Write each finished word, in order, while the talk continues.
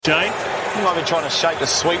Jane? I might be trying to shake the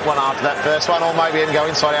sweet one after that first one, or maybe even go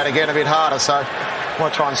inside out again a bit harder. So I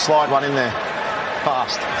might try and slide one in there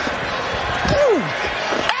fast.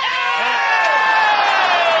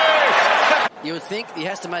 You would think he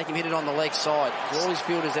has to make him hit it on the leg side. All his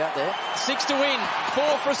fielders out there. 6 to win.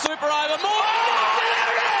 4 for a super over. More.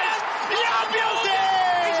 He's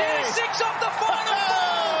hit a 6 off the final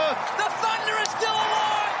ball. The Thunder is still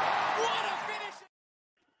alive. What a finish.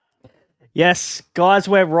 Yes, guys,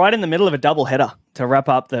 we're right in the middle of a double header to wrap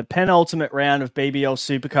up the penultimate round of BBL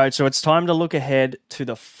Supercoach. So it's time to look ahead to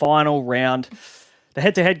the final round, the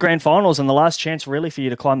head-to-head grand finals, and the last chance really for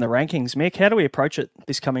you to climb the rankings. Mick, how do we approach it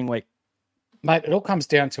this coming week? Mate, it all comes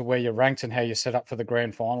down to where you're ranked and how you're set up for the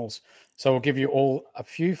grand finals. So we'll give you all a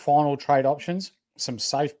few final trade options, some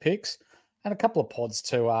safe picks, and a couple of pods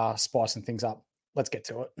to spicing things up. Let's get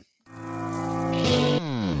to it.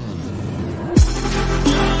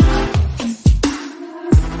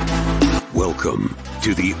 Welcome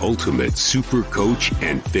to the Ultimate Super Coach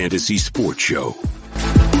and Fantasy Sports Show.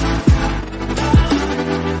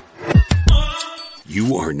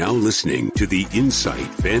 You are now listening to the Insight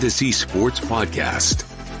Fantasy Sports Podcast.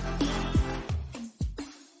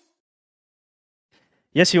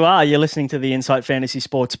 Yes, you are. You're listening to the Insight Fantasy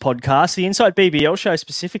Sports Podcast, the Insight BBL show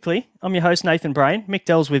specifically. I'm your host, Nathan Brain. Mick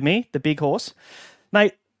Dell's with me, the big horse.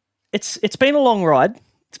 Mate, it's been a long ride.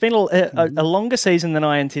 It's been a longer season than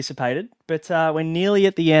I anticipated, but we're nearly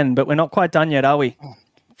at the end, but we're not quite done yet, are we?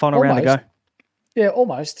 Final round to go. Yeah,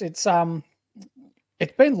 almost. It's been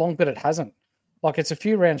long, but it hasn't. Like, it's a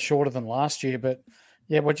few rounds shorter than last year, but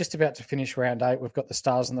yeah, we're just about to finish round 8. We've got the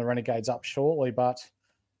Stars and the Renegades up shortly, but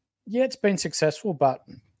yeah, it's been successful, but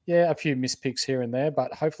yeah, a few missed picks here and there,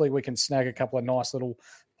 but hopefully we can snag a couple of nice little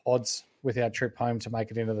pods with our trip home to make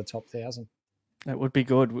it into the top 1,000. That would be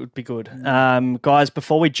good. Would be good. Guys,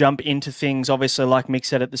 before we jump into things, obviously, like Mick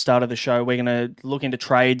said at the start of the show, we're going to look into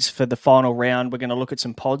trades for the final round. We're going to look at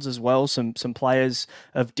some pods as well, some players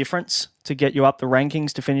of difference to get you up the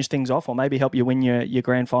rankings to finish things off, or maybe help you win your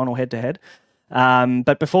grand final head-to-head.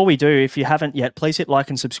 But before we do, if you haven't yet, please hit like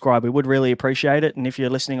and subscribe. We would really appreciate it. And if you're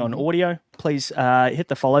listening on audio, please hit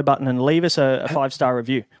the follow button and leave us a 5-star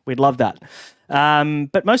review. We'd love that.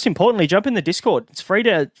 But most importantly, jump in the Discord. It's free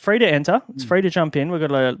to enter. It's free to jump in. We've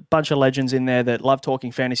got a bunch of legends in there that love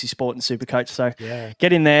talking fantasy sport and Supercoach. So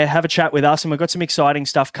get in there, have a chat with us. And we've got some exciting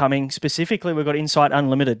stuff coming. Specifically, we've got Insight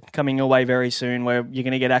Unlimited coming your way very soon, where you're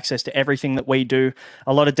going to get access to everything that we do.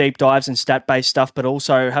 A lot of deep dives and stat-based stuff, but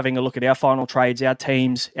also having a look at our final trades, our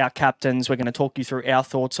teams, our captains. We're going to talk you through our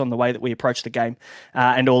thoughts on the way that we approach the game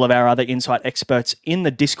and all of our other Insight experts in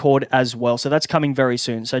the Discord as well. So that's coming very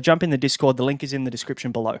soon. So jump in the Discord. The link is in the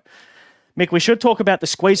description below. Mick, we should talk about the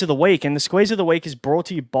squeeze of the week, and the squeeze of the week is brought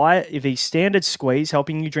to you by the Standard Squeeze,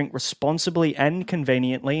 helping you drink responsibly and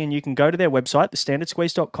conveniently. And you can go to their website,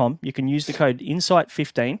 thestandardsqueeze.com. You can use the code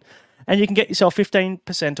INSIGHT15 and you can get yourself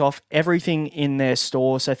 15% off everything in their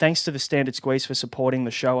store. So thanks to the Standard Squeeze for supporting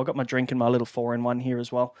the show. I got my drink in my little 4-in-1 here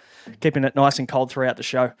as well, keeping it nice and cold throughout the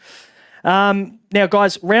show. Now,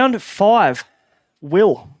 guys, round 5,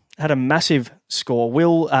 Will had a massive score.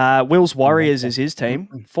 Will's Warriors is his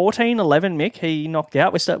team. 14-11, Mick, he knocked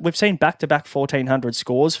out. We've seen back-to-back 1,400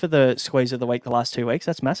 scores for the squeeze of the week the last 2 weeks.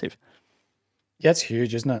 That's massive. Yeah, it's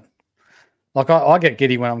huge, isn't it? Like, I get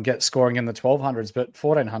giddy when I'm scoring in the 1,200s, but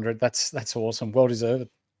 1,400, that's awesome. Well deserved.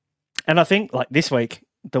 And I think, like, this week,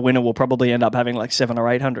 the winner will probably end up having like 700 or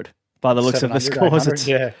 800 by the looks of the scores.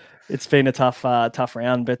 It's been a tough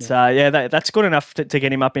round, but that's good enough to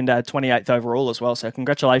get him up into 28th overall as well. So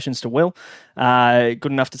congratulations to Will. Good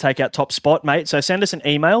enough to take out top spot, mate. So send us an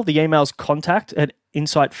email. The email's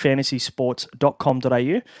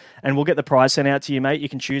contact@insightfantasysports.com.au, and we'll get the prize sent out to you, mate. You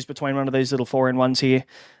can choose between one of these little 4-in-1s here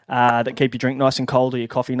that keep your drink nice and cold or your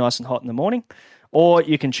coffee nice and hot in the morning. Or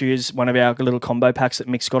you can choose one of our little combo packs that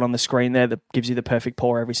Mick's got on the screen there that gives you the perfect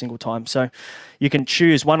pour every single time. So you can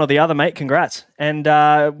choose one or the other, mate. Congrats. And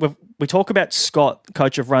we talk about Scott,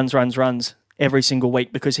 coach of runs, every single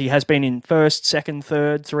week because he has been in first, second,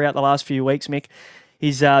 third throughout the last few weeks, Mick.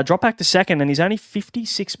 He's dropped back to second and he's only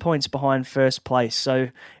 56 points behind first place. So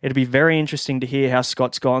it'll be very interesting to hear how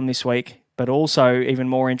Scott's gone this week, but also even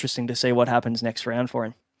more interesting to see what happens next round for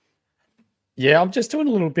him. Yeah, I'm just doing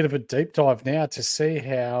a little bit of a deep dive now to see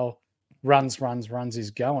how runs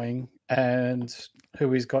is going and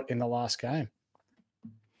who he's got in the last game.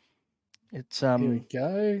 It's Here we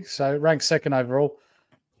go. So ranked second overall.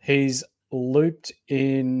 He's looped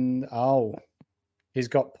in. He's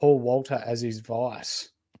got Paul Walter as his vice.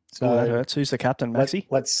 So that hurts. Who's the captain, Maxi?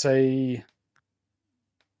 Let's see.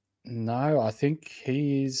 No, I think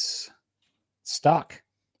he's stuck.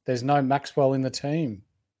 There's no Maxwell in the team.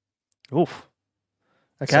 Oof.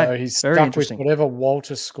 Okay. So he's Very stuck with interesting. whatever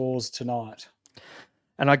Walter scores tonight.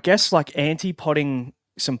 And I guess like anti-potting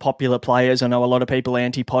some popular players. I know a lot of people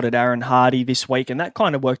anti-potted Aaron Hardy this week, and that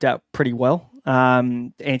kind of worked out pretty well.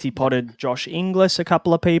 Anti-potted Josh Inglis, a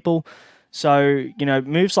couple of people. So,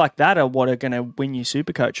 moves like that are what are going to win you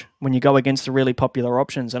Supercoach when you go against the really popular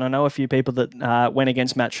options. And I know a few people that went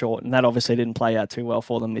against Matt Short, and that obviously didn't play out too well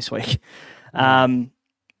for them this week.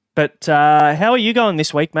 But how are you going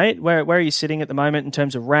this week, mate? Where are you sitting at the moment in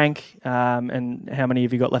terms of rank, and how many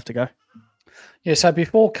have you got left to go? Yeah, so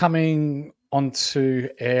before coming onto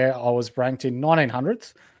air, I was ranked in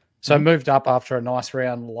 1900th. So moved up after a nice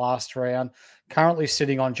round last round. Currently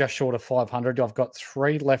sitting on just short of 500. I've got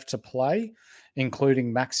 3 left to play,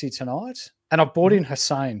 including Maxi tonight. And I've bought in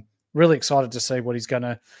Hussein. Really excited to see what he's going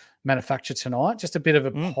to manufacture tonight. Just a bit of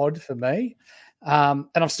a pod for me. And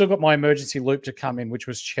I've still got my emergency loop to come in, which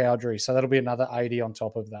was Chowdhury. So that'll be another 80 on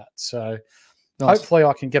top of that. So hopefully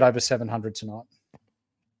I can get over 700 tonight.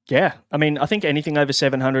 Yeah, I mean, I think anything over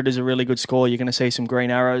 700 is a really good score. You're going to see some green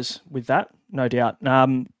arrows with that, no doubt.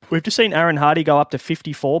 We've just seen Aaron Hardy go up to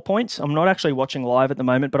 54 points. I'm not actually watching live at the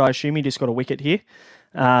moment, but I assume he just got a wicket here.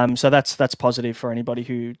 So that's positive for anybody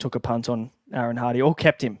who took a punt on Aaron Hardy or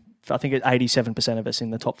kept him. I think 87% of us in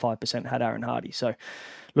the top 5% had Aaron Hardy. So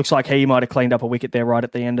looks like he might have cleaned up a wicket there right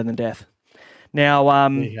at the end of the death. Now,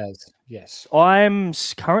 he has, yes. I'm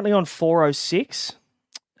currently on 406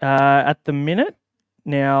 at the minute.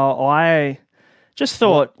 Now, I just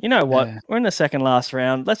thought, you know what? We're in the second last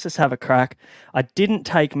round. Let's just have a crack. I didn't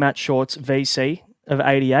take Matt Short's VC of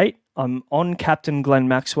 88. I'm on captain Glenn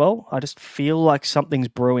Maxwell. I just feel like something's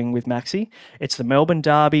brewing with Maxi. It's the Melbourne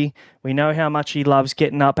Derby. We know how much he loves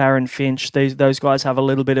getting up Aaron Finch. Those guys have a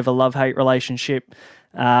little bit of a love-hate relationship.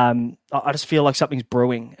 I just feel like something's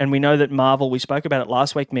brewing. And we know that Marvel, we spoke about it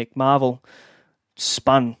last week, Mick, Marvel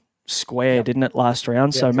spun square, didn't it, last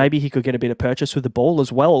round? So maybe he could get a bit of purchase with the ball as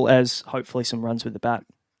well as hopefully some runs with the bat.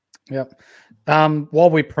 Yep. While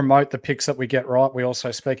we promote the picks that we get right, we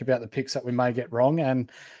also speak about the picks that we may get wrong. And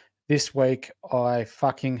this week, I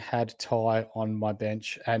fucking had Ty on my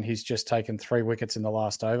bench, and he's just taken 3 wickets in the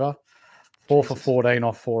last over. 4 for 14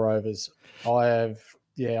 off 4 overs. I've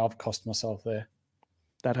cost myself there.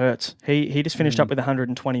 That hurts. He just finished up with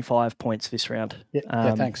 125 points this round.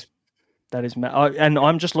 Yeah, thanks. That is, and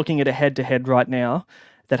I'm just looking at a head-to-head right now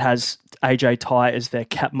that has AJ Ty as their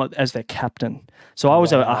captain. So I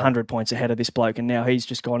was 100 points ahead of this bloke, and now he's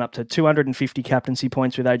just gone up to 250 captaincy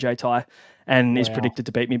points with AJ Ty, and is predicted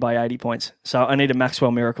to beat me by 80 points. So I need a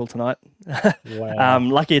Maxwell miracle tonight.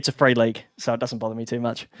 Lucky it's a free league, so it doesn't bother me too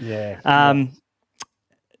much.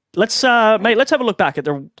 Let's have a look back at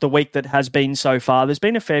the week that has been so far. There's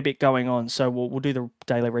been a fair bit going on, so we'll do the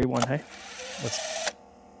daily rewind. Hey,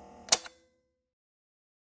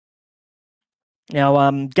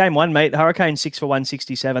 Now, game 1, mate, Hurricane 6 for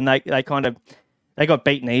 167. They got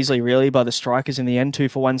beaten easily, really, by the strikers in the end. 2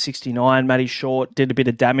 for 169. Matty Short did a bit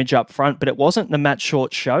of damage up front, but it wasn't the Matt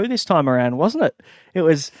Short show this time around, wasn't it? It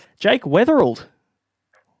was Jake Weatherald.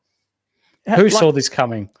 Who saw this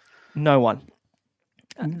coming? No one.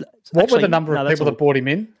 What were the number of people that brought him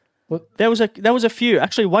in? There was a few.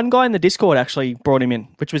 Actually, one guy in the Discord actually brought him in,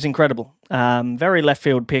 which was incredible. Very left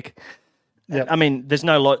field pick. Yep. I mean, there's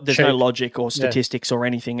no logic or statistics or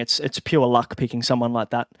anything. It's pure luck picking someone like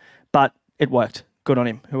that. But it worked. Good on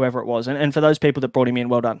him, whoever it was. And for those people that brought him in,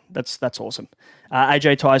 well done. That's awesome.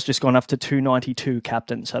 AJ Ty's just gone up to 292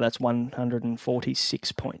 captain, so that's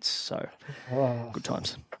 146 points. So good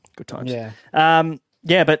times. Good times.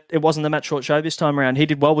 Yeah. But it wasn't the Matt Short show this time around. He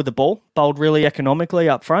did well with the ball, bowled really economically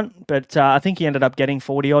up front, but I think he ended up getting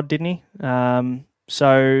 40 odd, didn't he?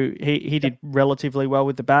 So he did relatively well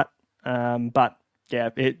with the bat. But yeah,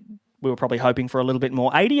 we were probably hoping for a little bit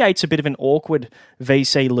more. 88's a bit of an awkward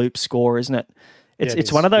VC loop score, isn't it?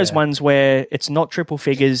 It's one of those ones where it's not triple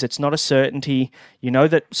figures, it's not a certainty. You know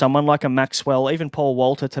that someone like a Maxwell, even Paul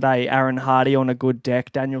Walter today, Aaron Hardy on a good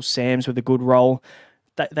deck, Daniel Sams with a good roll,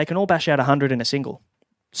 they can all bash out 100 in a single.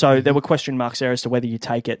 So there were question marks there as to whether you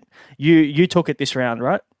take it. You took it this round,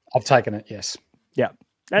 right? I've taken it, yes. Yeah.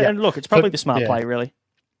 And look, it's probably the smart play, really.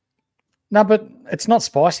 No, but it's not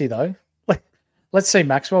spicy, though. Let's see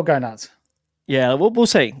Maxwell go nuts. Yeah, we'll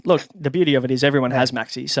see. Look, the beauty of it is everyone has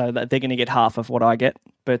Maxi, so that they're going to get half of what I get.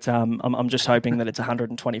 But I'm just hoping that it's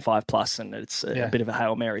 125 plus and it's a bit of a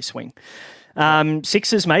Hail Mary swing.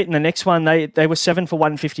 Sixers, mate, in the next one, they were 7 for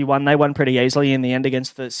 151. They won pretty easily in the end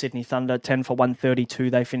against the Sydney Thunder. 10 for 132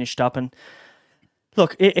 they finished up. And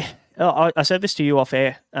look, I said this to you off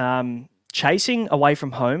air. Chasing away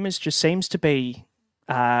from home just seems to be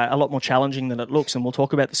a lot more challenging than it looks. And we'll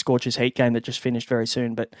talk about the Scorchers Heat game that just finished very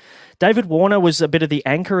soon. But David Warner was a bit of the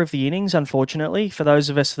anchor of the innings, unfortunately. For those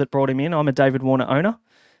of us that brought him in, I'm a David Warner owner.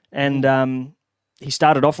 And he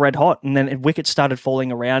started off red hot, and then wickets started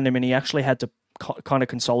falling around him, and he actually had to kind of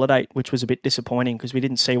consolidate, which was a bit disappointing because we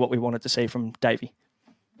didn't see what we wanted to see from Davey.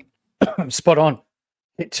 Spot on.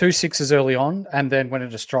 Hit 2 sixes early on, and then went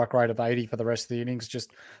into strike rate of 80 for the rest of the innings.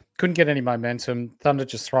 Just couldn't get any momentum. Thunder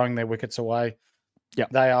just throwing their wickets away. Yeah,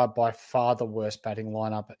 they are by far the worst batting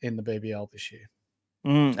lineup in the BBL this year.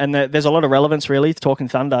 And there's a lot of relevance, really, to talking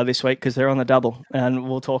Thunder this week because they're on the double, and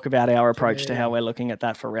we'll talk about our approach to how we're looking at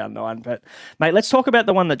that for round 9. But, mate, let's talk about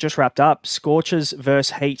the one that just wrapped up, Scorchers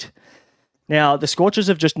versus Heat. Now, the Scorchers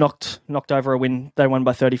have just knocked over a win. They won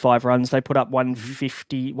by 35 runs. They put up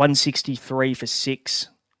 163 for 6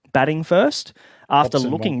 batting first after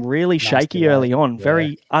Hobson looking really shaky early on. Yeah.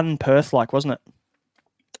 Very un-Perth-like, wasn't it?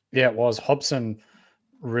 Yeah, it was. Hobson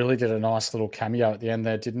really did a nice little cameo at the end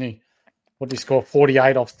there, didn't he? What did he score?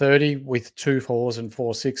 48 off 30 with 2 4s and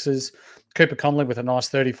 4 6s. Cooper Conley with a nice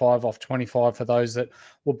 35 off 25 for those that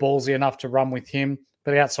were ballsy enough to run with him.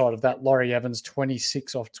 But outside of that, Laurie Evans,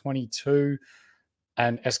 26 off 22,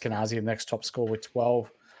 and Eskenazi, the next top score with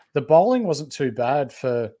 12. The bowling wasn't too bad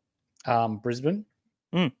for Brisbane.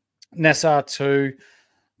 Nessar, 2.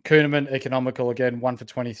 Kuhneman, economical again, 1 for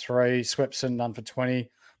 23. Swepson, none for 20.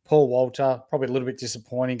 Paul Walter, probably a little bit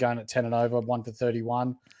disappointing, going at 10 and over, 1 for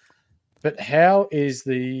 31. But how is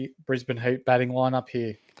the Brisbane Heat batting lineup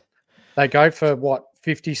here? They go for,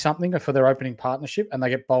 50-something for their opening partnership, and they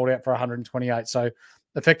get bowled out for 128. So,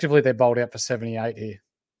 effectively, they're bowled out for 78 here.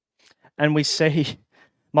 And we see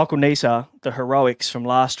Michael Neser, the heroics from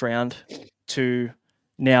last round, to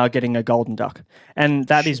now getting a golden duck. And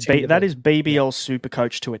that is BBL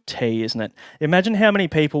Supercoach to a T, isn't it? Imagine how many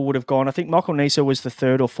people would have gone. I think Michael Neser was the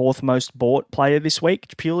 3rd or 4th most bought player this week,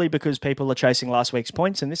 purely because people are chasing last week's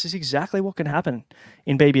points. And this is exactly what can happen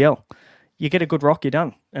in BBL. You get a good rock, you're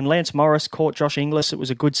done. And Lance Morris caught Josh Inglis. It was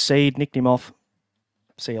a good seed, nicked him off.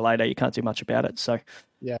 See you later. You can't do much about it. So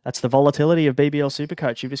that's the volatility of BBL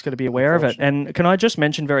Supercoach. You've just got to be aware of it. And can I just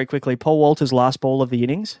mention very quickly, Paul Walter's last ball of the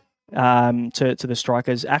innings to the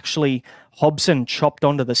strikers, actually Hobson chopped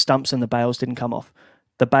onto the stumps and the bails didn't come off.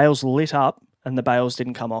 The bails lit up and the bails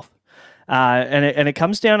didn't come off. And it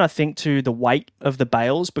comes down, I think, to the weight of the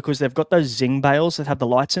bails because they've got those Zing bails that have the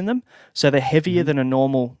lights in them. So they're heavier than a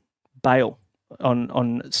normal bail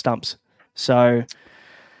on stumps. So,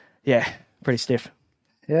 yeah, pretty stiff.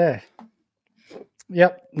 Yeah.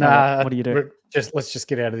 Yep. What do you do? Let's just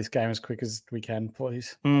get out of this game as quick as we can,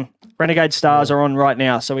 please. Renegade Stars are on right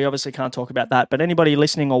now, so we obviously can't talk about that. But anybody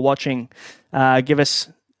listening or watching, give us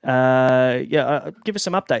some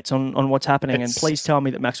updates on what's happening, and please tell me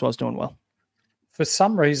that Maxwell's doing well. For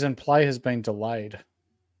some reason, play has been delayed.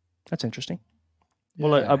 That's interesting. Yeah.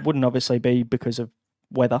 Well, it wouldn't obviously be because of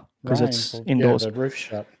weather, because it's indoors. Yeah, the roof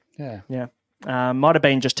shut. Yeah. Might have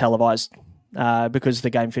been just televised. Because the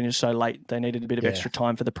game finished so late, they needed a bit of extra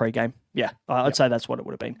time for the pre-game. Yeah, I'd say that's what it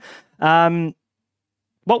would have been.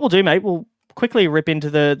 What we'll do, mate, we'll quickly rip into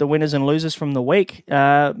the winners and losers from the week.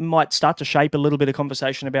 Might start to shape a little bit of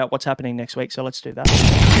conversation about what's happening next week, so let's do that.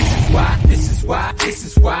 This is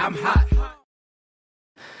why I'm hot.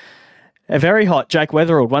 A very hot Jake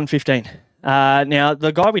Weatherald, 115. Now,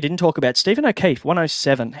 the guy we didn't talk about, Stephen O'Keefe,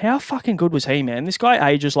 107. How fucking good was he, man? This guy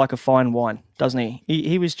ages like a fine wine, doesn't he?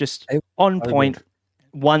 He was just on point.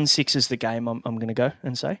 1-6 is the game, I'm going to go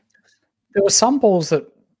and say. There were some balls that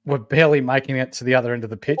were barely making it to the other end of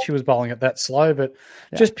the pitch. He was bowling it that slow, but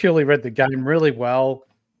just purely read the game really well.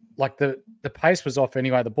 Like the pace was off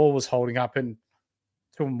anyway. The ball was holding up, and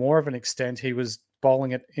to more of an extent, he was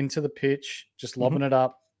bowling it into the pitch, just lobbing it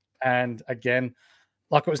up. And again,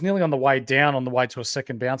 like it was nearly on the way down, on the way to a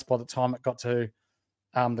second bounce by the time it got to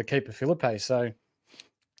the keeper, Philippe. So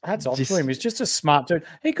hats off to him. He's just a smart dude.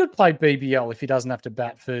 He could play BBL if he doesn't have to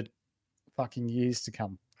bat for fucking years to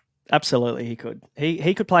come. Absolutely, he could.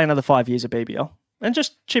 He could play another 5 years of BBL and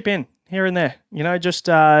just chip in here and there. You know, just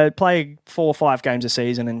play 4 or 5 games a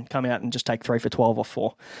season and come out and just take 3 for 12 or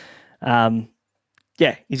 4.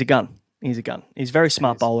 He's a gun. He's a gun. He's a very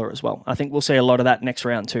smart bowler as well. I think we'll see a lot of that next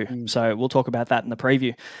round too. So we'll talk about that in the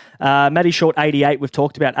preview. Matty Short, 88, we've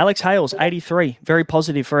talked about. Alex Hales, 83. Very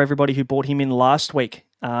positive for everybody who bought him in last week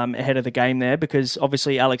ahead of the game there, because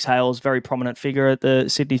obviously Alex Hales, very prominent figure at the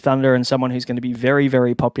Sydney Thunder and someone who's going to be very,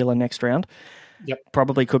 very popular next round. Yep.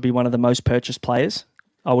 Probably could be one of the most purchased players.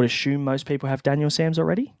 I would assume most people have Daniel Sams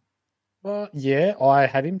already. Well, yeah, I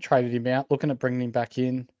had him, traded him out, looking at bringing him back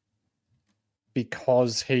in,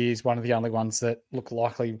 because he is one of the only ones that look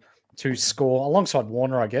likely to score alongside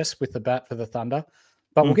Warner, I guess, with the bat for the Thunder.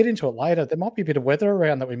 But we'll get into it later. There might be a bit of weather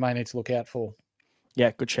around that we may need to look out for.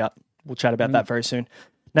 Yeah, good shout. We'll chat about that very soon.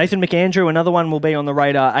 Nathan McAndrew, another one will be on the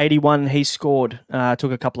radar. 81, he scored.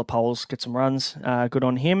 Took a couple of poles, get some runs. Good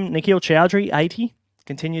on him. Nikhil Chowdhury, 80,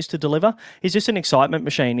 continues to deliver. He's just an excitement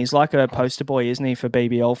machine. He's like a poster boy, isn't he, for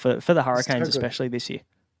BBL, for the Hurricanes, especially this year.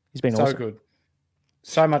 He's been awesome. So good.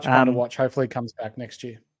 So much fun to watch. Hopefully he comes back next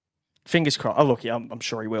year. Fingers crossed. Oh, look, yeah, I'm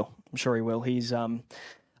sure he will. I'm sure he will. He's a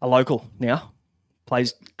local now.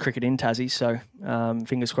 Plays cricket in Tassie, so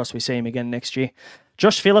fingers crossed we see him again next year.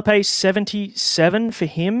 Josh Philippe, 77 for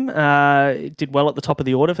him. Did well at the top of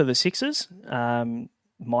the order for the Sixers.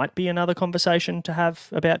 Might be another conversation to have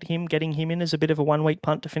about him, getting him in as a bit of a one-week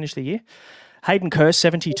punt to finish the year. Hayden Kerr,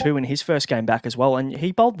 72 in his first game back as well, and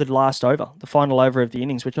he bowled the last over, the final over of the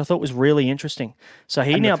innings, which I thought was really interesting. So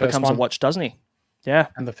he now becomes a watch, doesn't he? Yeah.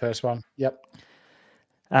 And the first one, yep.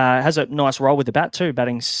 Has a nice roll with the bat too,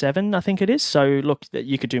 batting 7, I think it is. So, look,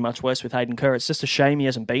 you could do much worse with Hayden Kerr. It's just a shame he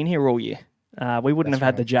hasn't been here all year. We wouldn't have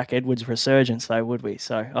had the Jack Edwards resurgence, though, would we?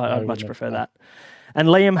 So I'd much prefer that. And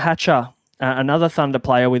Liam Hatcher, another Thunder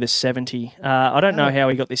player with a 70. I don't know how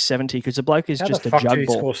he got this 70 because the bloke is just a jug ball. How the fuck did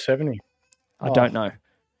he score 70? I don't know.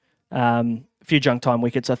 A few junk time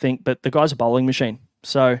wickets, I think, but the guy's a bowling machine.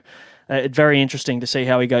 So it's very interesting to see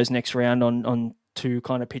how he goes next round on two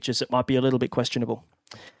kind of pitches that might be a little bit questionable.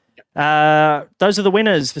 Those are the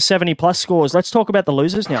winners, the 70-plus scores. Let's talk about the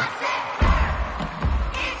losers now.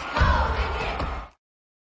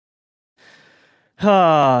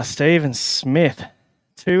 Stephen Smith,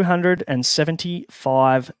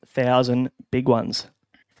 275,000 big ones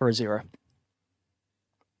for a 0.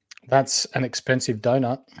 That's an expensive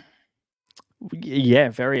donut. Yeah,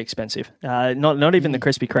 very expensive. Not even the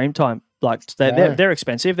Krispy Kreme time. Like they're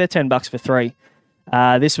expensive. They're $10 for 3.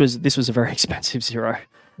 This was a very expensive 0.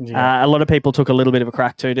 Yeah. A lot of people took a little bit of a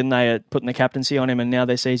crack too, didn't they, at putting the captaincy on him, and now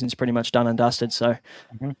their season's pretty much done and dusted. So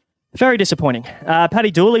very disappointing.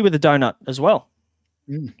 Paddy Dooley with a donut as well.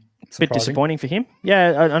 Bit disappointing for him.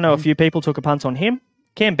 Yeah, I know a few people took a punt on him.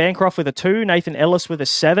 Cam Bancroft with a 2, Nathan Ellis with a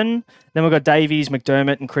 7. Then we've got Davies,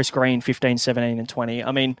 McDermott, and Chris Green, 15, 17, and 20.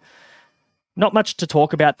 I mean, not much to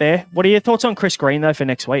talk about there. What are your thoughts on Chris Green, though, for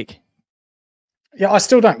next week? Yeah, I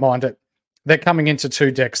still don't mind it. They're coming into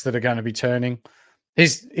 2 decks that are going to be turning.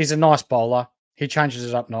 He's a nice bowler. He changes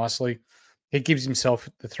it up nicely. He gives himself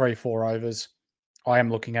the 3-4 overs. I am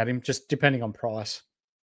looking at him, just depending on price.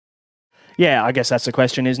 Yeah, I guess that's the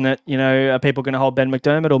question, isn't it? You know, are people going to hold Ben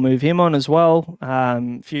McDermott or move him on as well?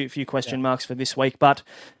 Few question marks for this week, but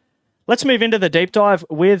let's move into the deep dive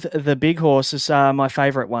with the big horse. Is my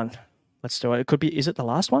favourite one. Let's do it. It could be. Is it the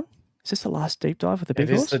last one? Is this the last deep dive with the big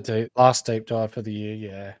horse? It is the last deep dive for the year.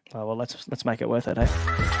 Yeah. Oh well, let's make it worth it, eh?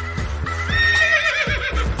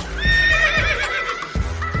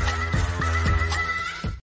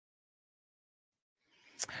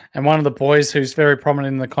 And one of the boys who's very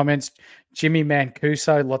prominent in the comments, Jimmy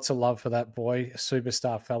Mancuso, lots of love for that boy, a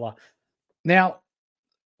superstar fella. Now,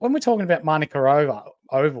 when we're talking about Manuka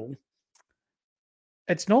Oval,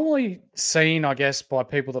 it's normally seen, I guess, by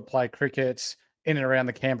people that play cricket in and around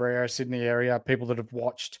the Canberra area, Sydney area, people that have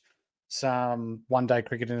watched some one-day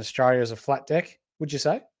cricket in Australia as a flat deck, would you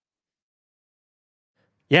say?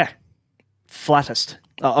 Yeah, flattest.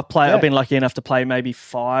 I've been lucky enough to play maybe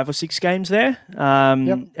 5 or 6 games there,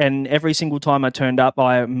 and every single time I turned up,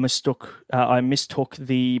 I mistook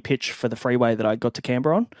the pitch for the freeway that I got to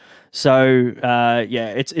Canberra on. So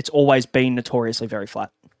it's always been notoriously very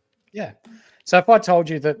flat. Yeah. So if I told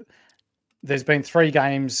you that there's been 3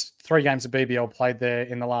 games of BBL played there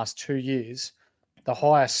in the last 2 years, the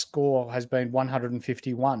highest score has been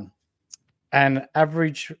 151, and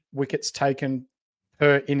average wickets taken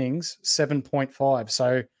per innings, 7.5.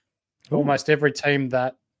 So almost every team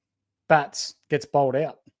that bats gets bowled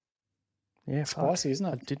out. Yeah, spicy, isn't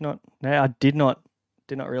it? I did not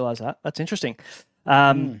realize that. That's interesting.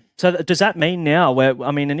 So does that mean now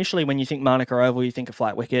initially when you think Manuka Oval, you think a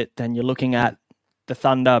flat wicket, then you're looking at the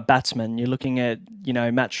Thunder batsman, you're looking at,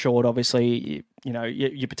 Matt Short, obviously,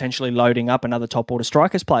 you're potentially loading up another top order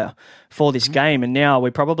strikers player for this game. And now we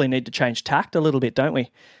probably need to change tact a little bit, don't we?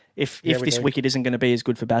 If this wicket isn't going to be as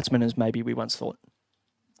good for batsmen as maybe we once thought.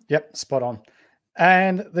 Yep, spot on.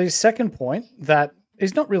 And the second point that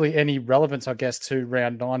is not really any relevance, I guess, to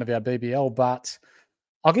round 9 of our BBL, but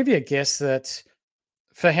I'll give you a guess that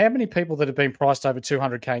for how many people that have been priced over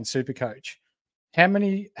 200K in Supercoach, how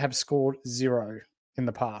many have scored 0 in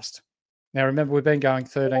the past? Now, remember, we've been going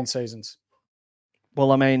 13 seasons.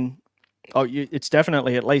 Well, it's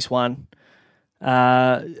definitely at least 1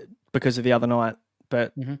 because of the other night.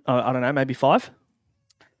 But I don't know, maybe 5?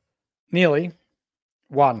 Nearly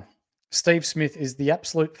 1. Steve Smith is the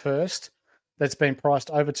absolute first that's been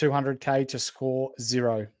priced over 200K to score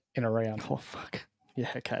 0 in a round. Oh, fuck. Yeah,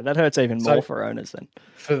 okay. That hurts even more for owners then.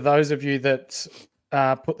 For those of you that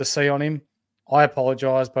put the C on him, I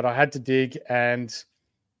apologise, but I had to dig, and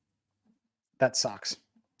that sucks.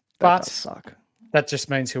 That does suck. That just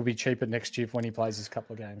means he'll be cheaper next year when he plays his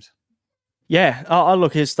couple of games. Yeah,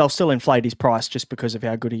 look, they'll still inflate his price just because of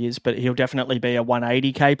how good he is, but he'll definitely be a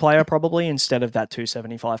 180K player probably instead of that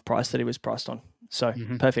 275 price that he was priced on. So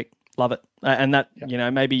perfect, love it. And that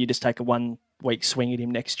maybe you just take a 1 week swing at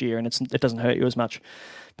him next year, and it doesn't hurt you as much,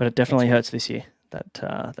 but it definitely hurts this year.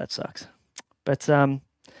 That sucks. But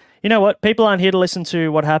you know what? People aren't here to listen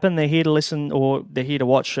to what happened. They're here to listen, or they're here to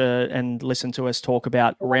watch and listen to us talk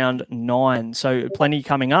about round 9. So plenty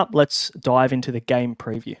coming up. Let's dive into the game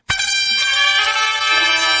preview.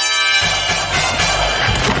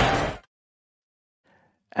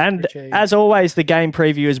 And as always, the game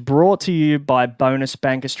preview is brought to you by Bonus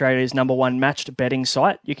Bank, Australia's #1 matched betting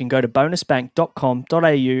site. You can go to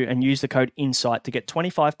bonusbank.com.au and use the code INSIGHT to get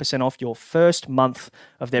 25% off your first month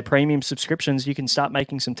of their premium subscriptions. You can start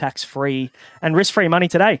making some tax-free and risk-free money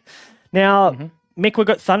today. Now, Mick, we've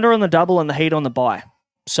got Thunder on the double and the Heat on the bye.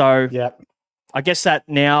 So I guess that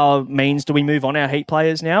now means, do we move on our Heat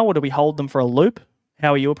players now, or do we hold them for a loop?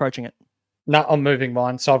 How are you approaching it? No, I'm moving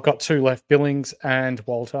mine. So I've got 2 left, Billings and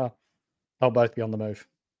Walter. They'll both be on the move.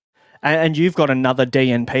 And you've got another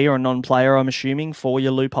DNP or a non-player, I'm assuming, for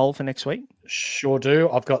your loophole for next week? Sure do.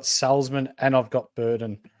 I've got Salzman and I've got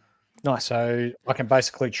Burden. Nice. So I can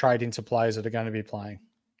basically trade into players that are going to be playing.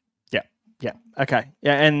 Yeah. Okay.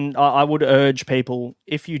 Yeah, and I would urge people,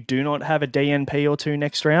 if you do not have a DNP or 2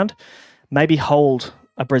 next round, maybe hold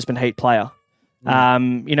a Brisbane Heat player.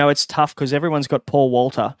 It's tough because everyone's got Paul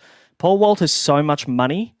Walter. Paul Walter's so much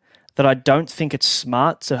money that I don't think it's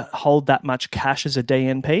smart to hold that much cash as a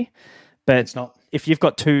DNP. But it's not. If you've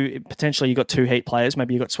got potentially you've got 2 Heat players,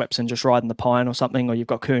 maybe you've got Swepson just riding the pine or something, or you've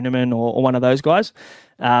got Kuhneman or one of those guys,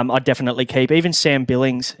 I'd definitely keep. Even Sam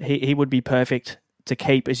Billings, he would be perfect to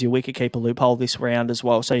keep as your wicketkeeper loophole this round as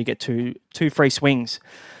well. So you get two free swings.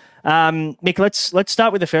 Mick, let's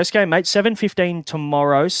start with the first game, mate. 7:15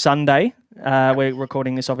 tomorrow, Sunday. We're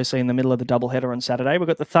recording this obviously in the middle of the doubleheader on Saturday. We've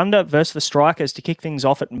got the Thunder versus the Strikers to kick things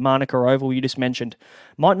off at Manuka Oval. You just mentioned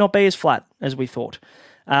might not be as flat as we thought.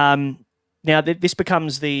 Now this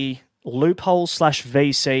becomes the loophole /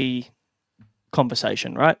 VC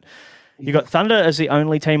conversation, right? You got Thunder as the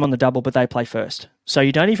only team on the double, but they play first, so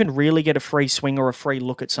you don't even really get a free swing or a free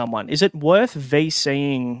look at someone. Is it worth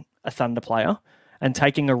VCing a Thunder player and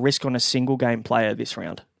taking a risk on a single game player this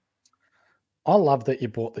round? I love that you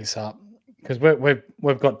brought this up because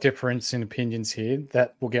we've got difference in opinions here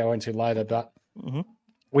that we'll go into later. But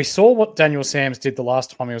we saw what Daniel Sams did the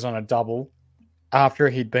last time he was on a double after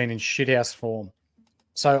he'd been in shithouse form.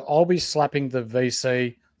 So I'll be slapping the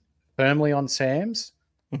VC firmly on Sams.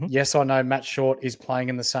 Yes, I know Matt Short is playing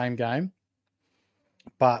in the same game,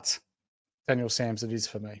 but Daniel Sams it is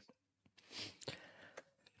for me.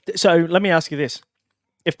 So let me ask you this.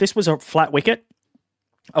 If this was a flat wicket,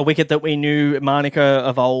 a wicket that we knew Manuka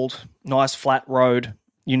of old, nice flat road,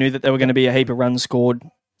 you knew that there were going to be a heap of runs scored,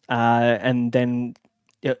 and then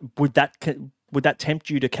would that tempt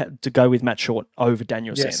you to go with Matt Short over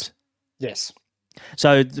Daniel Sams? Yes.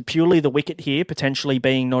 So purely the wicket here potentially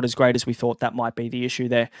being not as great as we thought, that might be the issue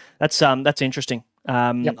there. That's interesting.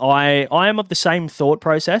 I am of the same thought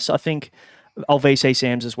process. I think I'll VC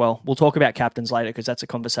Sams as well. We'll talk about captains later because that's a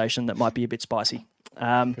conversation that might be a bit spicy.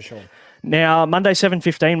 For sure. Now, Monday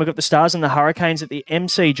 7:15, we've got the Stars and the Hurricanes at the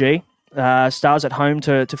MCG. Stars at home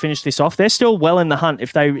to finish this off. They're still well in the hunt.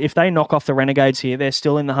 If they knock off the Renegades here, they're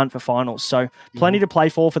still in the hunt for finals. So plenty to play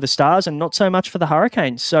for the Stars and not so much for the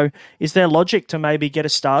Hurricanes. So is there logic to maybe get a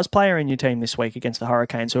Stars player in your team this week against the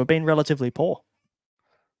Hurricanes who have been relatively poor?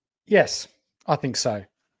 Yes, I think so.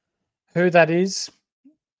 Who that is,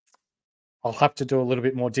 I'll have to do a little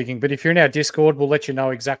bit more digging. But if you're in our Discord, we'll let you know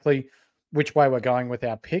exactly which way we're going with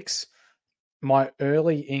our picks. My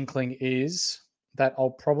early inkling is that I'll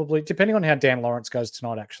probably, depending on how Dan Lawrence goes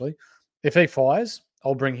tonight, actually, if he fires,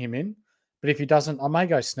 I'll bring him in. But if he doesn't, I may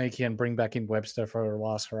go sneaky and bring back in Webster for a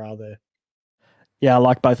last hurrah there. Yeah, I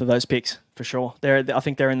like both of those picks for sure. I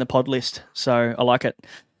think they're in the pod list, so I like it.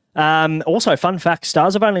 Also, fun fact,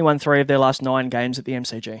 Stars have only won 3 of their last 9 games at the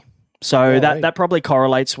MCG. So that probably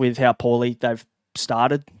correlates with how poorly they've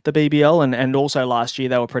started the BBL, and also last year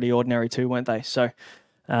they were pretty ordinary too, weren't they? So,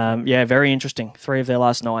 very interesting. 3 of their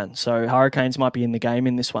last 9. So Hurricanes might be in the game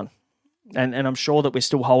in this one. And I'm sure that we're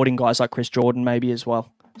still holding guys like Chris Jordan maybe as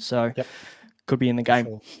well. So could be in the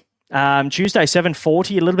game. Tuesday,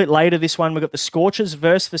 7:40, a little bit later this one, we've got the Scorchers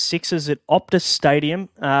versus the Sixers at Optus Stadium.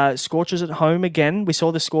 Scorchers at home again. We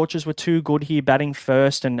saw the Scorchers were too good here batting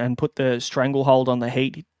first and put the stranglehold on the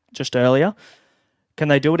Heat just earlier. Can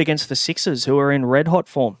they do it against the Sixers, who are in red-hot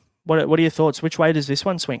form? What are your thoughts? Which way does this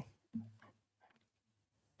one swing?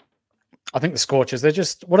 I think the Scorchers,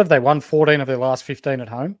 what have they won? 14 of their last 15 at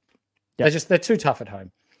home? Yep. They're too tough at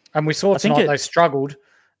home. And we saw tonight they struggled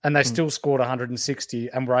and they still scored 160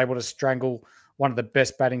 and were able to strangle one of the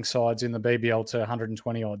best batting sides in the BBL to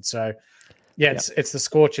 120 odd. So, it's the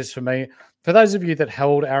Scorchers for me. For those of you that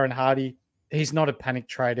held Aaron Hardy, he's not a panic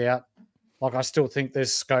trade out. Like, I still think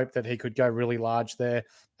there's scope that he could go really large there.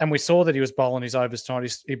 And we saw that he was bowling his overs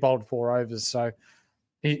tonight. He bowled 4 overs. So,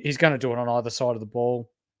 he's going to do it on either side of the ball.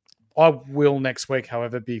 I will next week,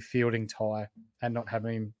 however, be fielding Ty and not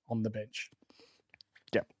having him on the bench.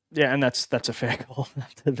 Yeah, and that's a fair call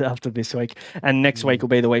after this week. And next week will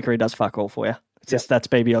be the week where he does fuck all for you. It's just that's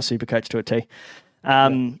BBL Supercoach to a T.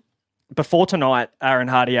 Before tonight, Aaron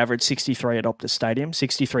Hardy averaged 63 at Optus Stadium,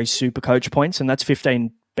 63 Supercoach points, and that's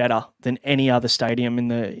 15 better than any other stadium in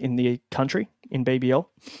the country in BBL.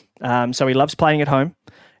 So he loves playing at home.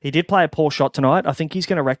 He did play a poor shot tonight. I think he's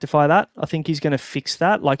going to rectify that. I think he's going to fix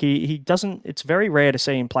that. Like he doesn't. It's very rare to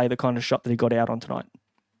see him play the kind of shot that he got out on tonight.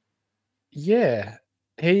 Yeah.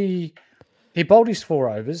 He bowled his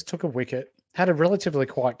 4 overs, took a wicket, had a relatively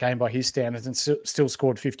quiet game by his standards, and still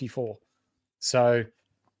scored 54. So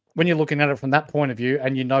when you're looking at it from that point of view,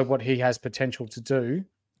 and you know what he has potential to do,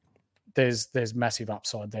 there's massive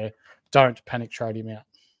upside there. Don't panic trade him out.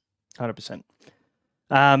 100%.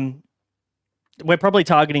 We're probably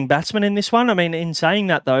targeting batsmen in this one. I mean, in saying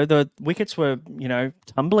that though, the wickets were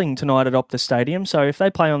tumbling tonight at Optus Stadium. So if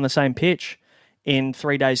they play on the same pitch in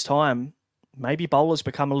 3 days' time, maybe bowlers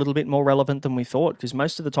become a little bit more relevant than we thought, because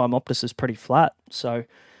most of the time Optus is pretty flat. So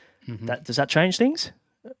does that change things?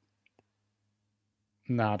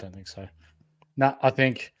 No, I don't think so. No, I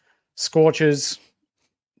think Scorchers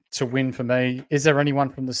to win for me. Is there anyone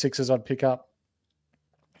from the Sixers I'd pick up?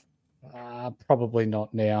 Probably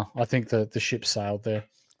not now. I think the ship sailed there.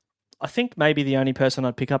 I think maybe the only person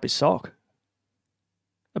I'd pick up is Sock.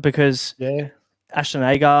 Because Ashton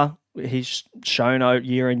Agar, he's shown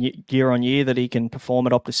year on year that he can perform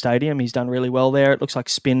at Optus Stadium. He's done really well there. It looks like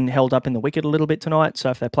spin held up in the wicket a little bit tonight. So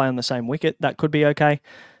if they play on the same wicket, that could be okay.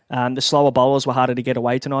 The slower bowlers were harder to get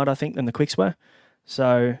away tonight, I think, than the quicks were.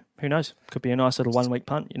 So who knows? Could be a nice little 1 week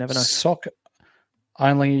punt. You never know. Sock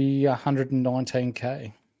only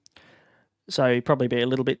 119k. So he'd probably be a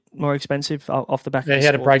little bit more expensive off the back. Yeah, he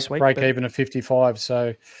had a break even of 55.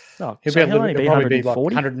 So he'll probably be like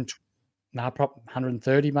 140.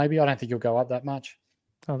 130 maybe. I don't think he'll go up that much.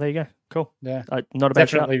 Oh, there you go. Cool. Yeah. Not a bad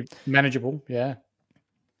Definitely manageable. Yeah.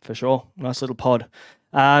 For sure. Nice little pod.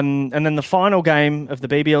 And then the final game of the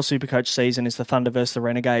BBL Supercoach season is the Thunder versus the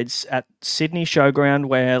Renegades at Sydney Showground,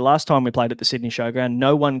 where last time we played at the Sydney Showground,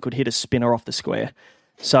 no one could hit a spinner off the square.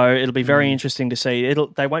 So it'll be very interesting to see.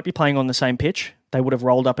 They won't be playing on the same pitch. They would have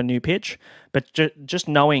rolled up a new pitch. But just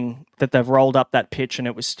knowing that they've rolled up that pitch and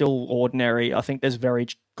it was still ordinary, I think there's a very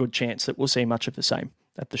good chance that we'll see much of the same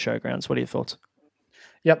at the Showgrounds. What are your thoughts?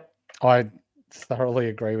 Yep. I thoroughly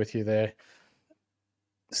agree with you there.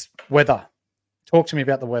 Weather. Talk to me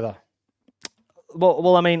about the weather.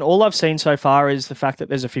 Well, I mean, all I've seen so far is the fact that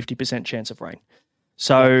there's a 50% chance of rain.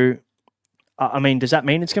 So, I mean, does that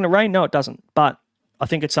mean it's going to rain? No, it doesn't. But I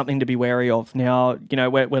think it's something to be wary of. Now,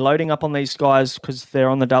 we're loading up on these guys because they're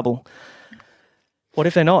on the double. What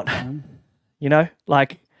if they're not?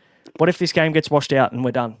 What if this game gets washed out and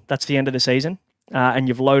we're done? That's the end of the season. And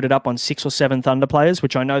you've loaded up on 6 or 7 Thunder players,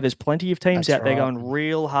 which I know there's plenty of teams out there going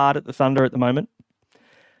real hard at the Thunder at the moment.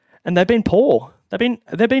 And they've been poor. They've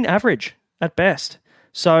been average at best.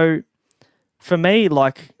 So for me,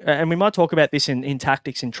 and we might talk about this in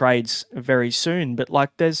tactics and trades very soon, but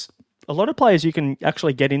there's a lot of players you can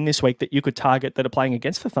actually get in this week that you could target that are playing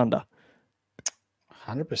against the Thunder.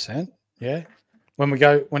 100%. Yeah. When we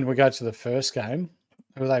go to the first game,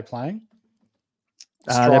 who are they playing?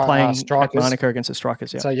 They're playing Strikers. Monica against the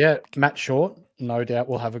Strikers. Yeah. So Matt Short, no doubt,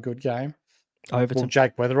 will have a good game. Overton. Will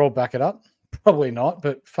Jake Weatherall back it up? Probably not,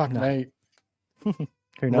 but fuck me. Who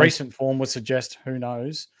knows? Recent form would suggest, who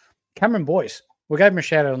knows. Cameron Boyce, we gave him a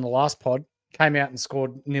shout out on the last pod, came out and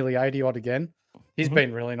scored nearly 80 odd again. He's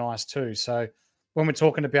been really nice too. So when we're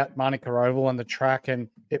talking about Monica Oval and the track and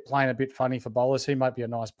it playing a bit funny for bowlers, he might be a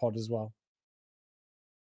nice pod as well.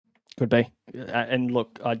 Could be. And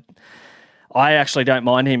look, I actually don't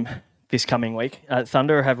mind him this coming week.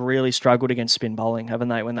 Thunder have really struggled against spin bowling, haven't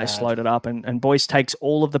they, when they slowed it up? And Boyce takes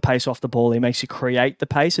all of the pace off the ball. He makes you create the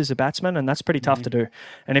pace as a batsman, and that's pretty tough to do.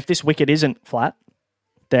 And if this wicket isn't flat,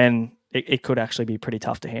 then it could actually be pretty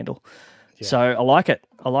tough to handle. Yeah. So I like it.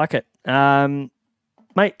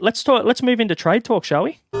 Mate, let's move into trade talk, shall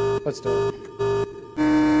we? Let's do it.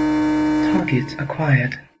 Target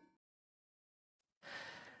acquired.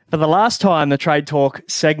 For the last time, the Trade Talk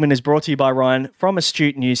segment is brought to you by Ryan from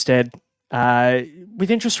Astute Newstead.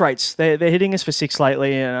 With interest rates, they're hitting us for 6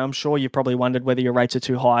 lately, and I'm sure you've probably wondered whether your rates are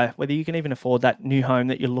too high, whether you can even afford that new home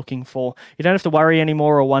that you're looking for. You don't have to worry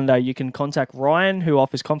anymore or wonder. You can contact Ryan, who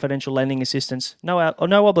offers confidential lending assistance, no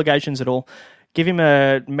obligations at all. Give him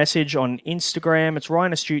a message on Instagram. It's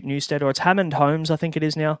Ryan Astute Newstead, or it's Hammond Homes, I think it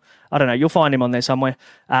is now. I don't know. You'll find him on there somewhere.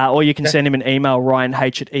 Or you can send him an email,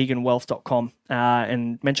 ryanh@eganwealth.com,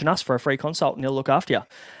 and mention us for a free consult, and he'll look after you.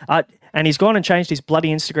 And he's gone and changed his bloody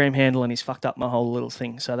Instagram handle, and he's fucked up my whole little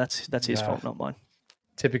thing. So that's his fault, not mine.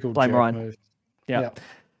 Typical blame Ryan. Move. Yeah.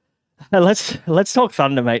 Let's talk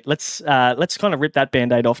Thunder, mate. Let's kind of rip that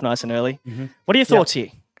Band-Aid off nice and early. Mm-hmm. What are your thoughts here?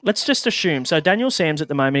 Let's just assume. So Daniel Sams at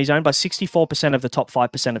the moment, he's owned by 64% of the top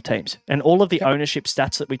 5% of teams. And all of the ownership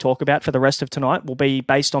stats that we talk about for the rest of tonight will be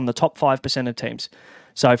based on the top 5% of teams.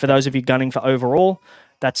 So for those of you gunning for overall,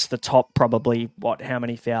 that's the top probably, how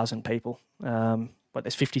many thousand people?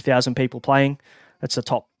 There's 50,000 people playing. That's the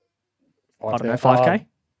top, 5K?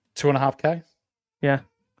 2.5K? Yeah.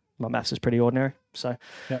 My maths is pretty ordinary. So,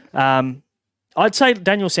 I'd say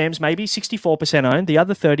Daniel Sams maybe 64% owned. The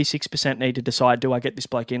other 36% need to decide, do I get this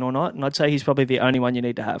bloke in or not? And I'd say he's probably the only one you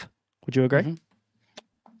need to have. Would you agree? Mm-hmm.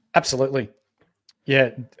 Absolutely.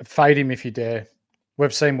 Yeah, fade him if you dare.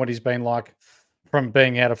 We've seen what he's been like from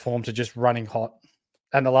being out of form to just running hot.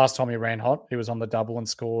 And the last time he ran hot, he was on the double and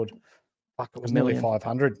scored, it was nearly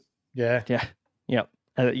 500. Yeah. Yeah. Yep.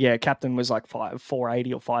 Captain was like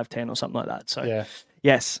 480 or 510 or something like that. So yeah.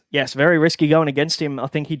 Yes, very risky going against him. I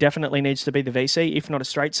think he definitely needs to be the VC, if not a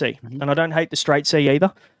straight C. Mm-hmm. And I don't hate the straight C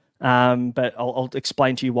either, but I'll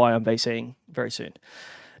explain to you why I'm VCing very soon.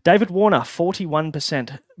 David Warner,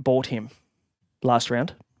 41% bought him last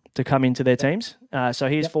round to come into their teams. So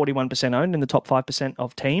he is 41% owned in the top 5%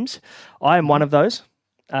 of teams. I am one of those.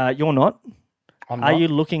 You're not. Are you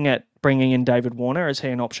looking at bringing in David Warner? Is he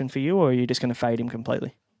an option for you, or are you just going to fade him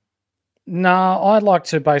completely? No, I'd like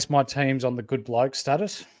to base my teams on the good bloke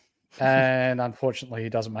status, and unfortunately, he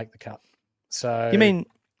doesn't make the cut. So you mean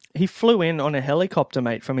he flew in on a helicopter,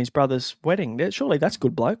 mate, from his brother's wedding? Surely that's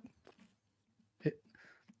good bloke.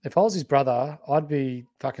 If I was his brother, I'd be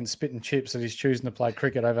fucking spitting chips that he's choosing to play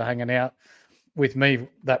cricket over hanging out with me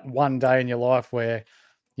that one day in your life where,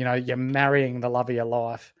 you're marrying the love of your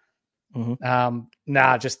life.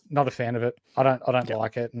 Mm-hmm. Just not a fan of it. I don't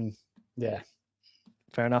like it, and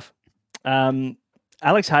fair enough.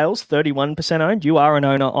 Alex Hales, 31% owned. You are an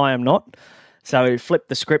owner. I am not. So flip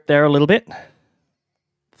the script there a little bit.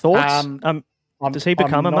 Thoughts? Does he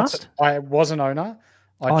become a must? I was an owner.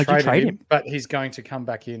 I traded him, but he's going to come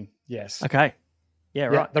back in. Yes. Okay. Yeah,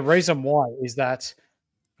 right. The reason why is that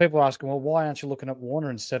people are asking, well, why aren't you looking at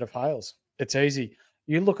Warner instead of Hales? It's easy.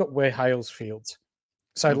 You look at where Hales fields.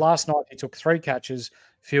 So last night he took 3 catches,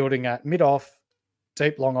 fielding at mid-off,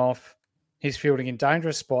 deep long off. He's fielding in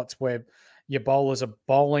dangerous spots where your bowlers are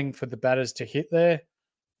bowling for the batters to hit there.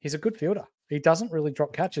 He's a good fielder. He doesn't really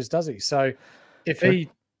drop catches, does he? So if he,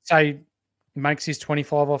 say, makes his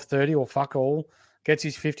 25 off 30 or fuck all, gets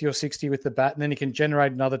his 50 or 60 with the bat, and then he can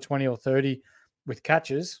generate another 20 or 30 with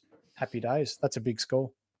catches, happy days. That's a big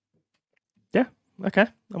score. Yeah, okay.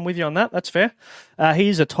 I'm with you on that. That's fair.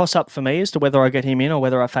 He's a toss-up for me as to whether I get him in or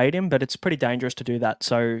whether I fade him, but it's pretty dangerous to do that.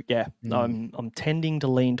 So, I'm tending to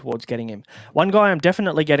lean towards getting him. One guy I'm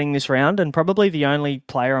definitely getting this round, and probably the only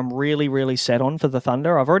player I'm really, really set on for the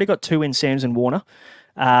Thunder. I've already got 2 in Sams and Warner.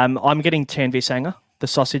 I'm getting Tanveer Sangha, the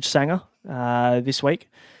sausage Sangha, this week.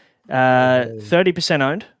 30%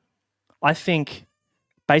 owned. I think,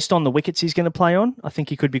 based on the wickets he's going to play on, I think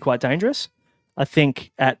he could be quite dangerous. I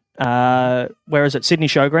think at, where is it, Sydney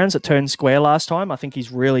Showgrounds at Turn Square last time, I think he's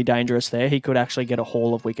really dangerous there. He could actually get a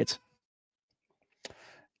haul of wickets.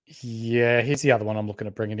 Yeah, here's the other one I'm looking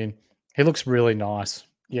at bringing in. He looks really nice.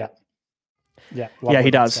 Yeah,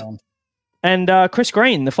 he does. And Chris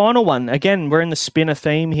Green, the final one. Again, we're in the spinner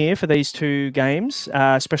theme here for these 2 games,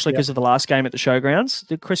 especially because of the last game at the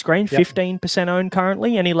Showgrounds. Chris Green, 15% owned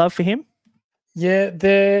currently. Any love for him? Yeah,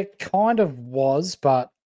 there kind of was, but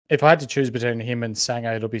if I had to choose between him and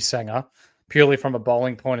Sangha, it'll be Sangha, purely from a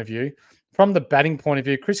bowling point of view. From the batting point of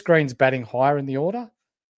view, Chris Green's batting higher in the order.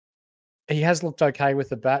 He has looked okay with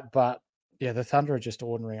the bat, but the Thunder are just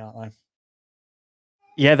ordinary, aren't they?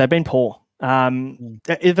 Yeah, they've been poor. Are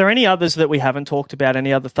there any others that we haven't talked about,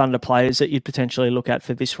 any other Thunder players that you'd potentially look at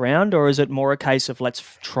for this round, or is it more a case of let's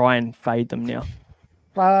try and fade them now?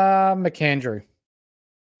 McAndrew.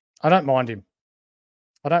 I don't mind him.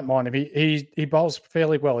 He bowls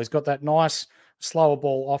fairly well. He's got that nice slower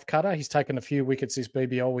ball off cutter. He's taken a few wickets this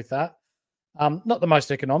BBL with that. Not the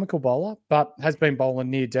most economical bowler, but has been bowling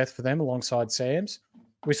near death for them alongside Sams.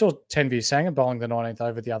 We saw Tanveer Sangha bowling the 19th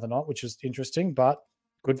over the other night, which was interesting, but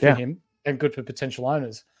good for him and good for potential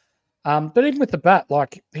owners. But even with the bat,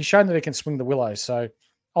 like he's shown that he can swing the willow. So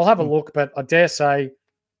I'll have a look, but I dare say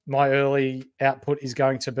my early output is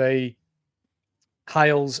going to be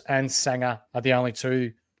Hales and Sangha are the only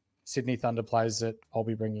two Sydney Thunder players that I'll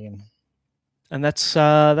be bringing in. And that's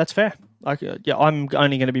fair. I'm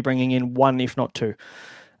only going to be bringing in one, if not two.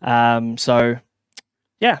 So,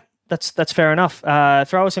 yeah, that's fair enough.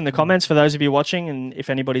 Throw us in the comments for those of you watching, and if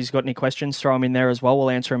anybody's got any questions, throw them in there as well.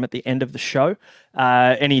 We'll answer them at the end of the show.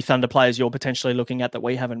 Any Thunder players you're potentially looking at that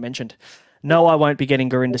we haven't mentioned. No, I won't be getting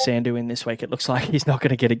Gurinder Sandhu in this week. It looks like he's not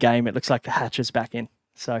going to get a game. It looks like the Hatcher's back in.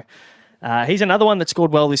 So he's another one that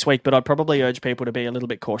scored well this week, but I'd probably urge people to be a little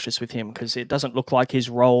bit cautious with him because it doesn't look like his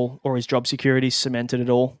role or his job security is cemented at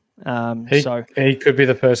all. He could be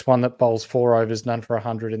the first one that bowls 4 overs, none for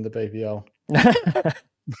 100 in the BBL.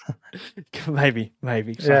 maybe.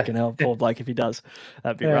 Fucking hell, poor Blake if he does.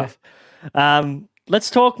 That'd be rough.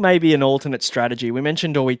 Let's talk maybe an alternate strategy. We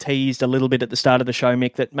mentioned or we teased a little bit at the start of the show,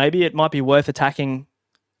 Mick, that maybe it might be worth attacking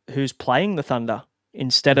who's playing the Thunder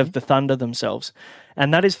instead of the Thunder themselves.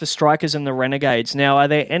 And that is the Strikers and the Renegades. Now, are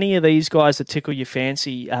there any of these guys that tickle your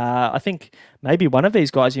fancy? I think maybe one of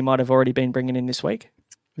these guys you might have already been bringing in this week.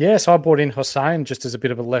 Yes, I brought in Hossain just as a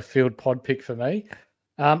bit of a left field pod pick for me.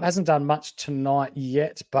 Hasn't done much tonight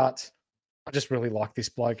yet, but I just really like this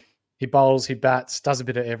bloke. He bowls, he bats, does a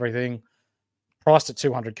bit of everything. Priced at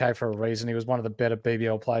 200k for a reason. He was one of the better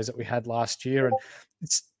BBL players that we had last year. And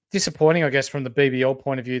it's disappointing, I guess, from the BBL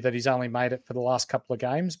point of view that he's only made it for the last couple of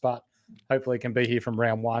games, but hopefully he can be here from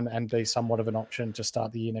round one and be somewhat of an option to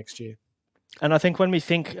start the year next year. And I think when we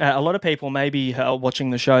think, a lot of people maybe watching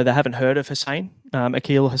the show, they haven't heard of Hossain,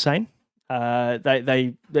 Akeal Hossain.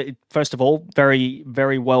 They first of all, very,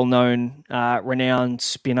 very well-known, renowned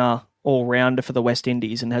spinner, all-rounder for the West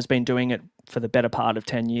Indies and has been doing it for the better part of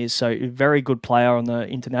 10 years. So very good player on the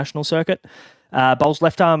international circuit. Bowls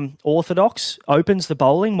left-arm orthodox, opens the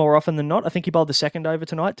bowling more often than not. I think he bowled the second over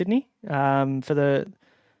tonight, didn't he, for the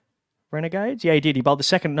Renegades? Yeah, he did. He bowled the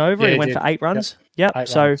second over. Yeah, he went for 8 runs. Yep. 8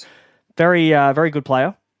 So runs. very good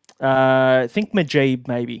player. Think Majib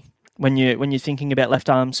maybe. When you're thinking about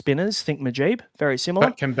left-arm spinners, think Majib. Very similar.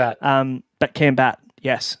 But can bat. But can bat,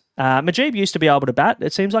 yes. Majib used to be able to bat.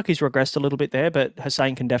 It seems like he's regressed a little bit there, but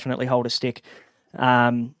Hossain can definitely hold a stick.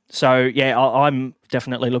 So, yeah, I'm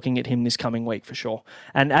definitely looking at him this coming week for sure.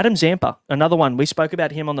 And Adam Zampa, another one. We spoke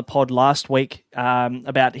about him on the pod last week,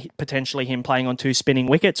 about potentially him playing on 2 spinning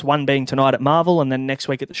wickets, one being tonight at Marvel and then next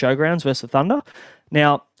week at the Showgrounds versus the Thunder.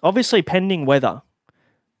 Now, obviously, pending weather,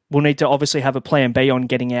 we'll need to obviously have a plan B on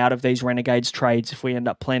getting out of these Renegades trades if we end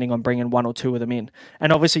up planning on bringing 1 or 2 of them in.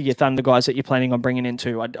 And obviously your Thunder guys that you're planning on bringing in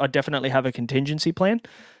too. I definitely have a contingency plan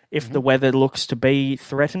if the weather looks to be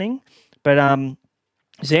threatening. But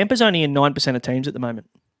Zampa's only in 9% of teams at the moment.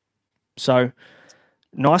 So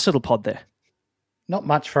nice little pod there. Not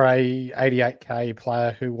much for a 88k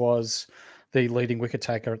player who was the leading wicket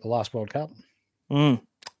taker at the last World Cup.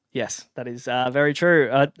 Yes, that is very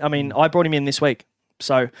true. I mean, I brought him in this week.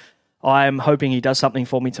 So I'm hoping he does something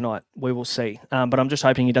for me tonight. We will see. But I'm just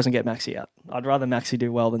hoping he doesn't get Maxi out. I'd rather Maxi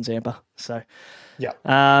do well than Zampa. So, yeah.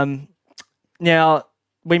 Now,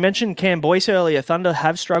 we mentioned Cam Boyce earlier. Thunder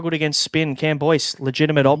have struggled against spin. Cam Boyce,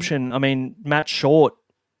 legitimate option. I mean, Matt Short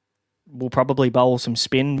will probably bowl some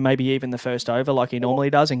spin, maybe even the first over like he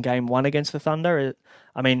normally does in game 1 against the Thunder.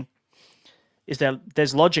 I mean,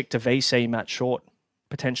 there's logic to VC Matt Short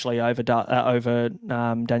potentially over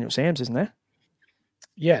Daniel Sams, isn't there?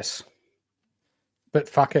 Yes. But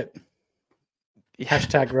fuck it.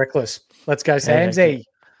 Hashtag reckless. Let's go, Samsy.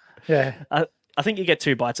 Yeah. I think you get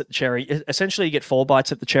 2 bites at the cherry. Essentially, you get 4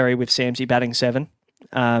 bites at the cherry with Samsy batting 7.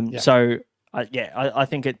 So, I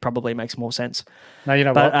think it probably makes more sense. No, you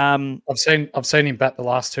know what? I've seen him bat the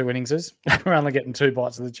last 2 innings. We're only getting 2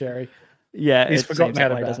 bites of the cherry. Yeah, he's forgotten how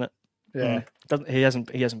to bat, doesn't it? Yeah, he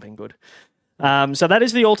hasn't been good. So that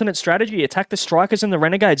is the alternate strategy. Attack the Strikers and the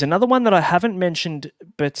Renegades. Another one that I haven't mentioned,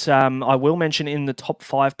 but I will mention in the top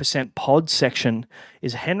 5% pod section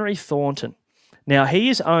is Henry Thornton. Now, he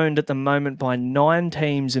is owned at the moment by 9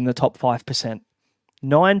 teams in the top 5%.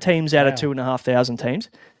 9 teams out of 2,500 teams.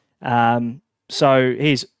 So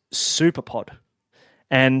he's super pod.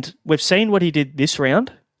 And we've seen what he did this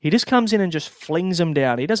round. He just comes in and just flings them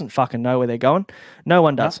down. He doesn't fucking know where they're going. No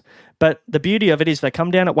one does. But the beauty of it is they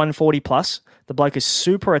come down at 140 plus. The bloke is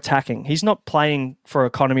super attacking. He's not playing for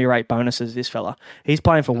economy rate bonuses, this fella. He's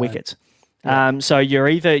playing for wickets. So you're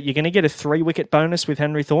going to get a 3-wicket bonus with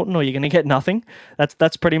Henry Thornton, or you're going to get nothing.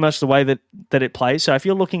 That's pretty much the way that it plays. So if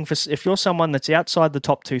you're someone that's outside the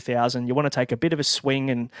top 2,000, you want to take a bit of a swing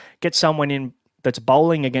and get someone in that's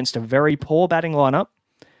bowling against a very poor batting lineup.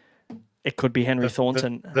 It could be Henry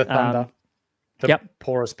Thornton. The Thunder. The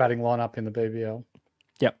poorest batting lineup in the BBL.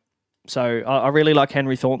 Yep. So I really like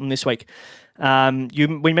Henry Thornton this week.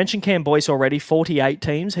 We mentioned Cam Boyce already. 48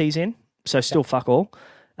 teams he's in, so still fuck all.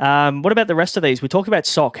 What about the rest of these? We talked about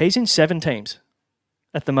Sock. He's in 7 teams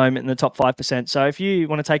at the moment in the top 5%. So if you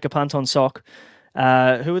want to take a punt on Sock, who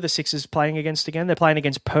are the Sixers playing against again? They're playing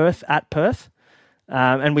against Perth at Perth.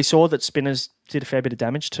 And we saw that spinners did a fair bit of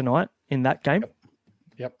damage tonight in that game.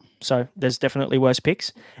 Yep. So there's definitely worse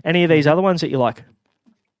picks. Any of these other ones that you like?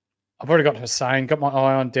 I've already got Hussain, got my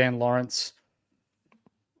eye on Dan Lawrence.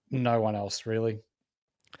 No one else, really.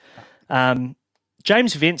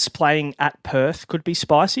 James Vince playing at Perth could be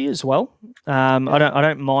spicy as well. I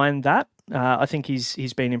don't mind that. I think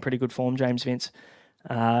he's been in pretty good form, James Vince.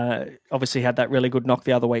 Obviously had that really good knock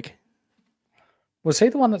the other week. Was he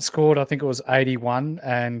the one that scored, I think it was 81,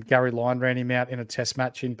 and Gary Lyon ran him out in a test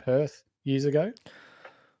match in Perth years ago?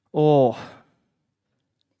 Oh.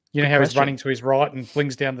 You know how he's running to his right and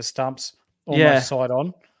flings down the stumps almost side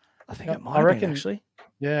on? I think it might have been, actually.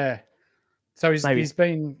 Yeah. So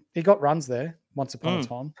he got runs there once upon a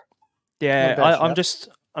time. Yeah,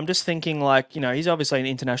 I'm just thinking, like, he's obviously an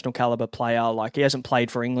international caliber player. Like, he hasn't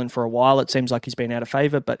played for England for a while. It seems like he's been out of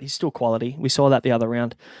favour, but he's still quality. We saw that the other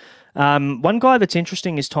round. One guy that's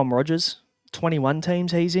interesting is Tom Rogers. 21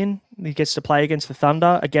 teams he's in. He gets to play against the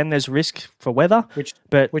Thunder. Again, there's risk for weather. Which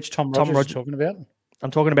Tom Rogers are you talking about?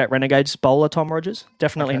 I'm talking about Renegades bowler Tom Rogers.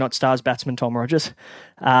 Definitely not Stars batsman Tom Rogers.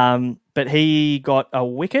 But he got a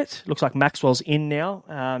wicket. Looks like Maxwell's in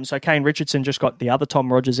now. So Kane Richardson just got the other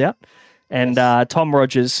Tom Rogers out. And Tom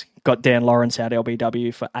Rogers got Dan Lawrence out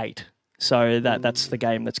LBW for 8. So that's the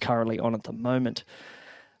game that's currently on at the moment.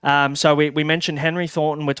 So we mentioned Henry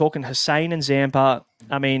Thornton. We're talking Hussain and Zampa.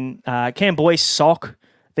 I mean, Cam Boyce, Sock.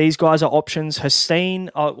 These guys are options. Hussain,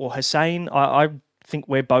 I think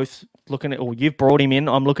we're both looking at, or you've brought him in.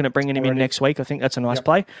 I'm looking at bringing him in next week. I think that's a nice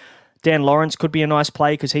play. Dan Lawrence could be a nice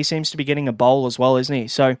play because he seems to be getting a bowl as well, isn't he?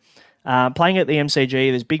 So playing at the MCG,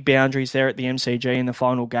 there's big boundaries there at the MCG in the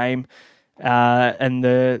final game. And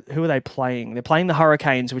who are they playing? They're playing the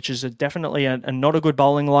Hurricanes, which is definitely a not a good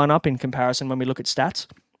bowling lineup in comparison when we look at stats.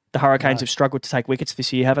 The Hurricanes have struggled to take wickets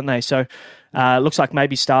this year, haven't they? So looks like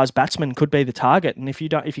maybe Stars batsman could be the target. And if you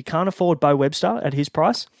can't afford Bo Webster at his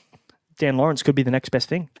price, Dan Lawrence could be the next best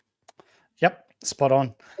thing. Yep, spot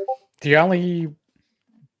on. The only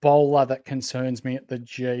bowler that concerns me at the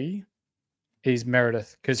G is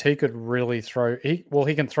Meredith, because he could really throw. He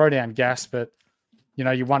can throw down gas, but your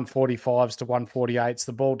 145s to 148s,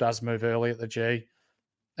 the ball does move early at the G.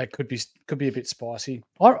 That could be a bit spicy.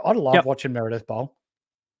 I love watching Meredith bowl.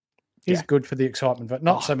 He's good for the excitement, but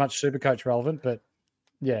not so much Supercoach relevant. But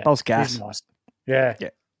bowls gas. He's nice. Yeah.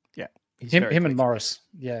 Him and Morris.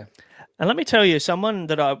 Yeah. And let me tell you, someone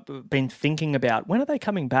that I've been thinking about, when are they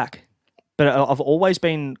coming back? But I've always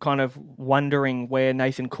been kind of wondering where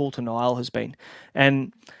Nathan Coulter-Nile has been.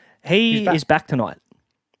 And he is back tonight.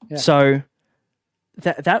 Yeah. So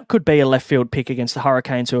that could be a left field pick against the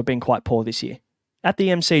Hurricanes, who have been quite poor this year. At the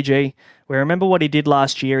MCG, we remember what he did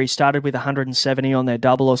last year. He started with 170 on their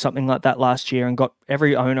double or something like that last year and got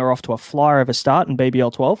every owner off to a flyer of a start in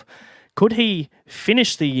BBL 12. Could he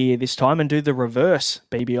finish the year this time and do the reverse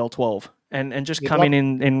BBL 12 and just come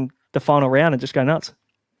in the final round and just go nuts?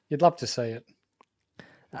 You'd love to see it.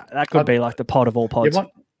 That could be like the pod of all pods.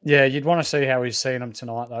 You'd want to see how he's seeing him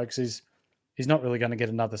tonight, though, because he's not really going to get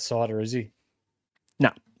another sider, is he?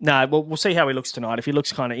 No. Well, we'll see how he looks tonight. If he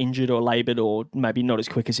looks kind of injured or laboured or maybe not as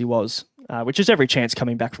quick as he was, which is every chance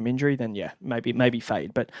coming back from injury, then maybe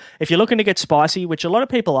fade. But if you're looking to get spicy, which a lot of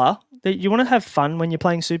people are, you want to have fun when you're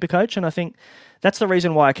playing Supercoach, and I think that's the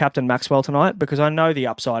reason why I captained Maxwell tonight, because I know the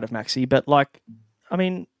upside of Maxi. But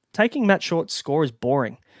taking Matt Short's score is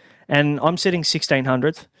boring, and I'm sitting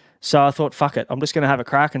 1600th. So I thought, fuck it, I'm just going to have a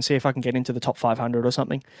crack and see if I can get into the top 500 or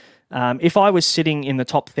something. If I was sitting in the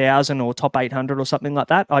top 1,000 or top 800 or something like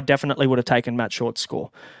that, I definitely would have taken Matt Short's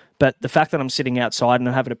score. But the fact that I'm sitting outside and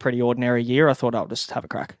I'm having a pretty ordinary year, I thought I'll just have a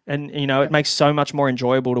crack. And, it makes so much more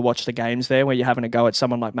enjoyable to watch the games there where you're having a go at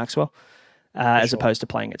someone like Maxwell as opposed to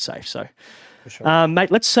playing it safe. So For sure.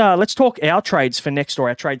 Mate, let's talk our trades for next, or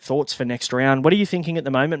our trade thoughts for next round. What are you thinking at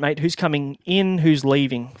the moment, mate? Who's coming in? Who's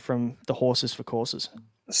leaving from the horses for courses?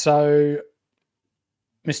 So,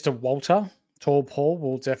 Mr. Walter, Tall Paul,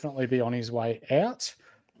 will definitely be on his way out.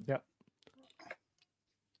 Yep.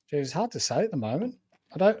 Gee, it's hard to say at the moment.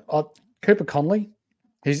 Cooper Conley,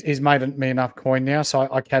 he's made me enough coin now, so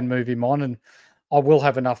I can move him on, and I will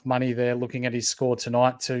have enough money there looking at his score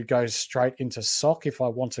tonight to go straight into sock if I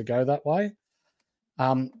want to go that way.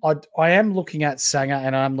 I am looking at Sanger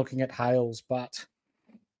and I'm looking at Hales, but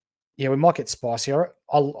yeah, we might get spicier.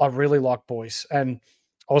 I really like Boyce, and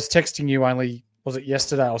I was texting you only, was it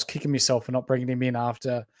yesterday? I was kicking myself for not bringing him in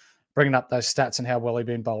after bringing up those stats and how well he'd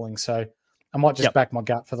been bowling. So I might just back my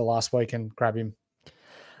gut for the last week and grab him.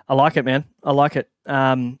 I like it, man. I like it.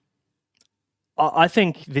 I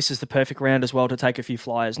think this is the perfect round as well to take a few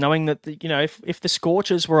flyers, knowing that, if the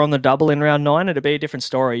Scorchers were on the double in round 9, it'd be a different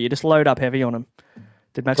story. You just load up heavy on them.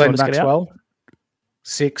 Did Maxwell just get out?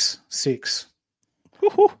 6-6.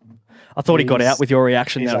 I thought he got out with your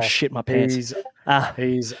reaction. That'll shit my pants.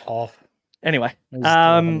 He's off. Anyway,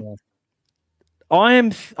 I'm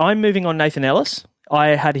moving on Nathan Ellis. I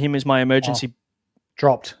had him as my emergency.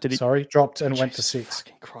 Dropped. Dropped and went to 6.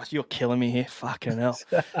 Fucking Christ, you're killing me here. Fucking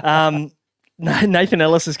hell. Nathan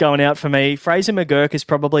Ellis is going out for me. Fraser McGurk is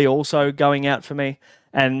probably also going out for me.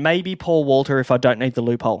 And maybe Paul Walter if I don't need the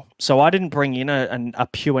loophole. So I didn't bring in a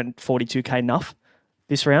pure 42k nuff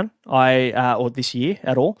this round, or this year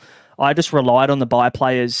at all. I just relied on the buy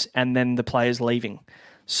players and then the players leaving.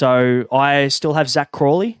 So I still have Zach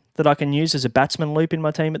Crawley that I can use as a batsman loop in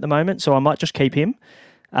my team at the moment. So I might just keep him.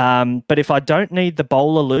 But if I don't need the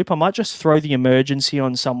bowler loop, I might just throw the emergency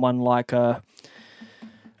on someone like a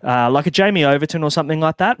Jamie Overton or something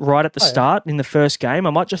like that right at the start in the first game. I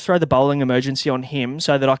might just throw the bowling emergency on him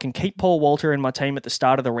so that I can keep Paul Walter in my team at the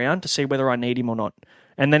start of the round to see whether I need him or not.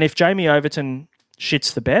 And then if Jamie Overton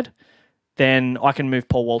shits the bed, then I can move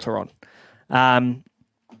Paul Walter on.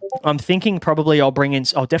 I'm thinking probably I'll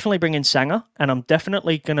definitely bring in Sanger, and I'm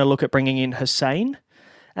definitely going to look at bringing in Hussain.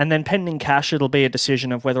 And then pending cash, it'll be a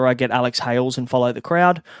decision of whether I get Alex Hales and follow the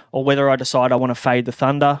crowd, or whether I decide I want to fade the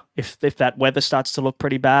Thunder if that weather starts to look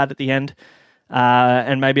pretty bad at the end.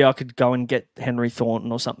 And maybe I could go and get Henry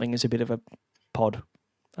Thornton or something as a bit of a pod.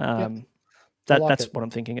 That's what I'm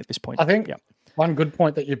thinking at this point. I think one good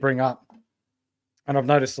point that you bring up, and I've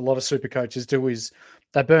noticed a lot of super coaches do, is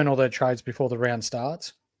they burn all their trades before the round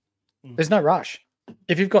starts. There's no rush.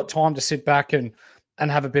 If you've got time to sit back and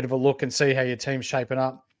have a bit of a look and see how your team's shaping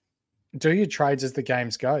up, do your trades as the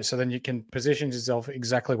games go. So then you can position yourself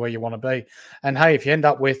exactly where you want to be. And hey, if you end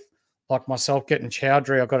up with, like myself, getting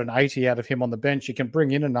Chowdhury, I got an 80 out of him on the bench, you can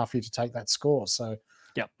bring in enough to take that score. So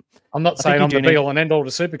I'm not saying I'm the be all and end all to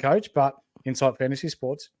super coach, but inside fantasy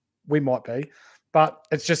sports, we might be. But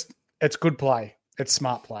it's good play. It's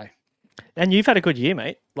smart play. And you've had a good year,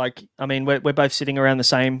 mate. We're both sitting around the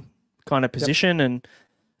same kind of position, and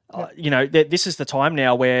this is the time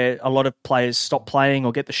now where a lot of players stop playing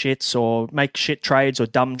or get the shits or make shit trades or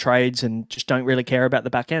dumb trades and just don't really care about the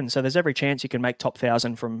back end. So there's every chance you can make top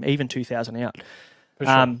 1,000 from even 2,000 out. For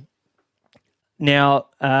sure. Now,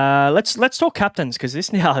 let's talk captains, because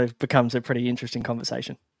this now becomes a pretty interesting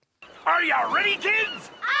conversation. Are you ready, kids?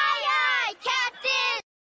 Aye, Captain!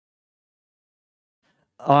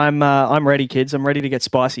 I'm ready, kids. I'm ready to get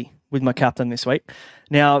spicy with my captain this week.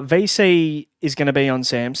 Now, VC is going to be on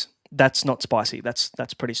Sam's. That's not spicy.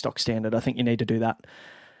 That's pretty stock standard. I think you need to do that.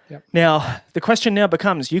 Yep. Now, the question now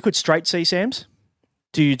becomes, you could straight see Sam's.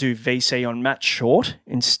 Do you do VC on Matt Short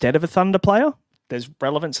instead of a Thunder player? There's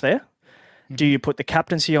relevance there. Mm-hmm. Do you put the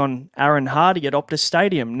captaincy on Aaron Hardy at Optus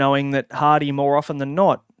Stadium, knowing that Hardy more often than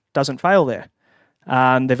not doesn't fail there?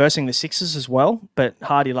 They're versing the Sixers as well, but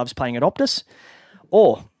Hardy loves playing at Optus.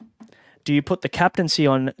 Or do you put the captaincy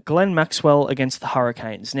on Glenn Maxwell against the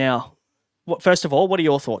Hurricanes? Now, first of all, what are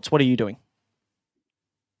your thoughts? What are you doing?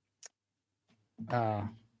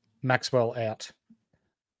 Maxwell out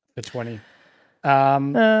for 20. What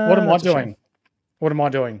am I doing? What am I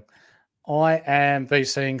doing? I am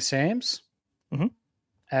VCing Sam's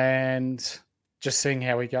and just seeing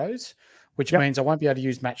how he goes, which means I won't be able to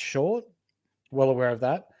use Matt Short. Well aware of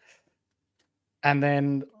that. And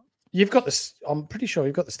then you've got this. I'm pretty sure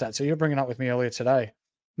you've got the stats. So you're bringing it up with me earlier today.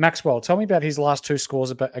 Maxwell, tell me about his last 2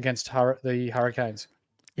 scores against the Hurricanes.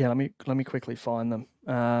 Yeah, let me quickly find them.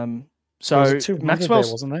 So Maxwell's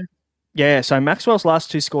there, wasn't there? Yeah, so Maxwell's last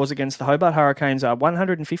 2 scores against the Hobart Hurricanes are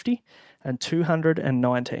 150 and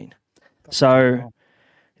 219. So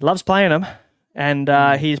he loves playing them, and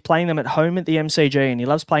he's playing them at home at the MCG, and he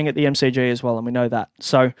loves playing at the MCG as well, and we know that.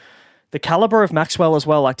 So the caliber of Maxwell as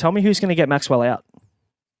well. Like, tell me who's going to get Maxwell out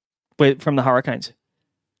from the Hurricanes.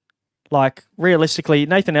 Like, realistically,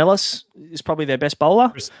 Nathan Ellis is probably their best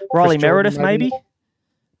bowler. Riley Meredith, maybe.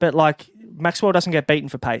 But, like, Maxwell doesn't get beaten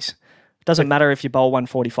for pace. It doesn't matter if you bowl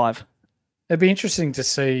 145. It'd be interesting to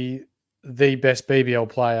see the best BBL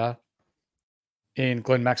player in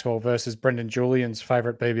Glenn Maxwell versus Brendan Julian's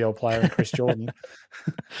favourite BBL player, Chris Jordan.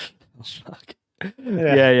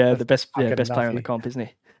 Yeah, the best player in the comp, isn't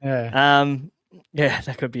he? Yeah. Yeah,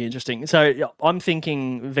 that could be interesting. So I'm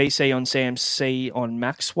thinking VC on Sam, C on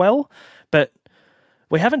Maxwell, but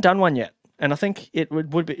we haven't done one yet. And I think it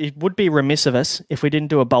would be remiss of us if we didn't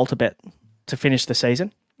do a Bolter bet to finish the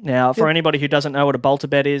season. Now, for anybody who doesn't know what a Bolter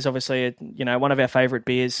bet is, obviously, one of our favourite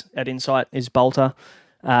beers at Insight is Bolter.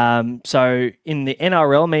 So in the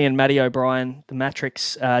NRL, me and Matty O'Brien, the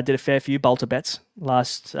Matrix, did a fair few Bolter bets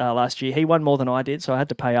last year. He won more than I did, so I had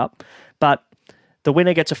to pay up. But the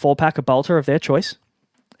winner gets a 4-pack of Bolter of their choice.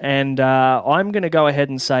 And I'm going to go ahead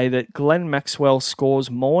and say that Glenn Maxwell scores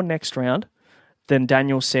more next round than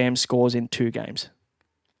Daniel Sam scores in 2 games.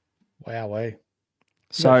 Wowee.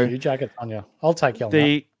 So you jackets on you. I'll take you on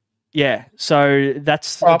that. Yeah, so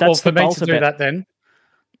that's well, that's for the me Bolter to do bet. that then,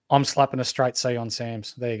 I'm slapping a straight C on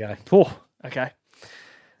Sam's. There you go. Oh, okay.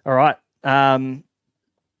 All right. Yeah,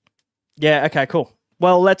 okay, cool.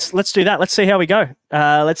 Well, let's do that. Let's see how we go.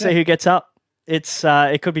 Let's see who gets up.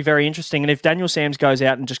 It could be very interesting. And if Daniel Sams goes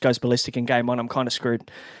out and just goes ballistic in game 1, I'm kind of screwed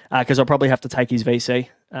because I'll probably have to take his VC.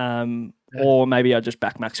 Or maybe I'll just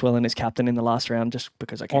back Maxwell and his captain in the last round just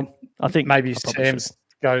because I can. I think maybe Sams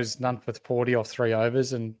goes none for 40 off 3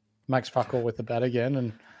 overs and makes fuck all with the bat again.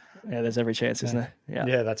 And yeah, there's every chance, isn't there?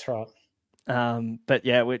 Yeah, that's right. But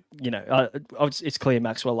yeah, it's clear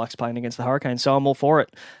Maxwell likes playing against the Hurricanes, so I'm all for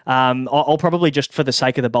it. I'll probably just, for the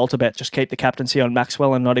sake of the Bolter bet, just keep the captaincy on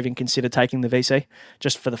Maxwell and not even consider taking the VC,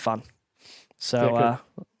 just for the fun. So,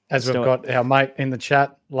 as we've got our mate in the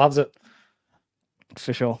chat, loves it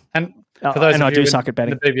for sure. And for those and of I you do suck at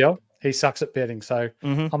betting. The BBL, he sucks at betting, so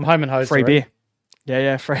I'm home and hosed. Free beer,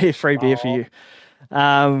 yeah, free beer for you.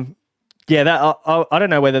 Yeah, I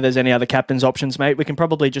don't know whether there's any other captain's options, mate. We can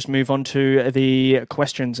probably just move on to the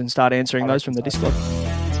questions and start answering those from the Discord.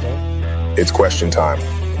 It's question time.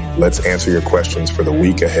 Let's answer your questions for the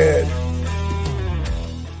week ahead.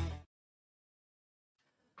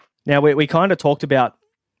 Now, we kind of talked about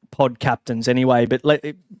pod captains anyway, but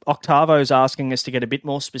Octavo's asking us to get a bit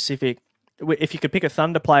more specific. If you could pick a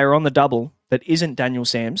Thunder player on the double that isn't Daniel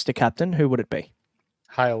Sams to captain, who would it be?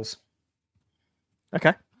 Hales.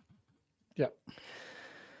 Okay. Yep.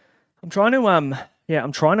 I'm trying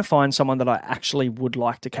to find someone that I actually would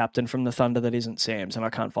like to captain from the Thunder that isn't Sams, and I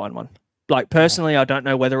can't find one. Like, personally, I don't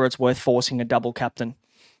know whether it's worth forcing a double captain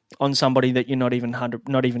on somebody that you're not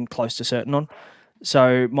even close to certain on.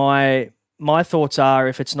 So my thoughts are,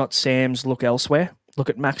 if it's not Sams, look elsewhere. Look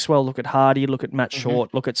at Maxwell, look at Hardy, look at Matt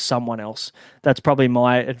Short, look at someone else. That's probably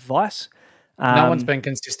my advice. No one's been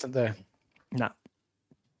consistent there. No.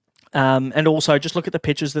 And also just look at the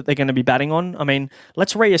pitches that they're going to be batting on. I mean,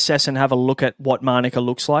 let's reassess and have a look at what Manuka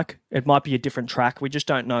looks like. It might be a different track. We just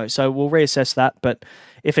don't know. So we'll reassess that. But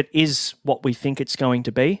if it is what we think it's going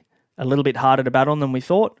to be, a little bit harder to bat on than we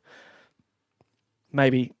thought,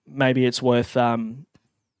 maybe it's worth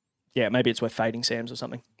maybe it's worth fading Sams or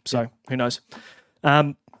something. So who knows?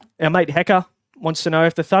 Our mate Hecker wants to know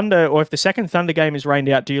if the Thunder, or if the second Thunder game is rained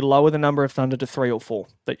out, do you lower the number of Thunder to 3 or 4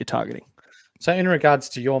 that you're targeting? So in regards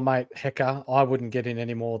to your mate Hecker, I wouldn't get in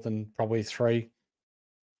any more than probably 3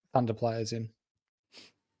 Thunder players in.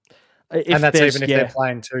 And that's even if they're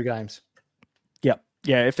playing 2 games. Yep.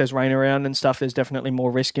 Yeah, if there's rain around and stuff, there's definitely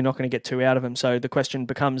more risk. You're not going to get 2 out of him. So the question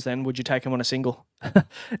becomes then, would you take him on a single?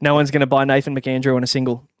 No one's going to buy Nathan McAndrew on a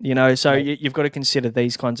single, so you've got to consider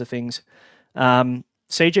these kinds of things.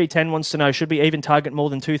 CG10 wants to know, should we even target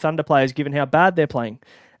more than 2 Thunder players given how bad they're playing?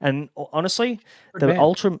 And honestly, the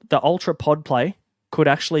ultra pod play could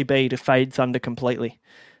actually be to fade Thunder completely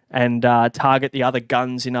and target the other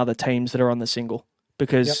guns in other teams that are on the single.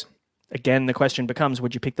 Because, again, the question becomes,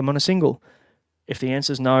 would you pick them on a single? If the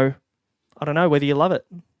answer's no, I don't know whether you love it.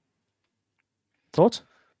 Thoughts?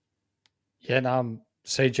 Yeah,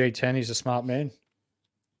 CG10 is a smart man.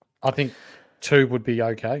 I think 2 would be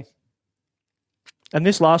okay. And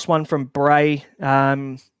this last one from Bray,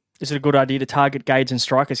 is it a good idea to target Gades and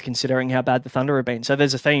strikers considering how bad the Thunder have been? So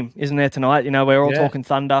there's a theme, isn't there, tonight? We're all talking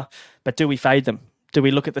Thunder, but do we fade them? Do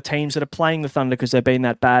we look at the teams that are playing the Thunder because they've been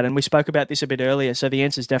that bad? And we spoke about this a bit earlier, so the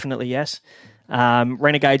answer is definitely yes.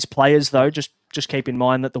 Renegades players, though, just keep in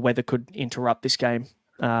mind that the weather could interrupt this game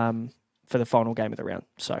for the final game of the round.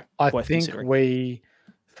 So I think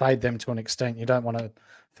fade them to an extent. You don't want to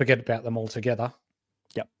forget about them altogether.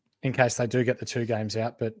 Yep. In case they do get the 2 games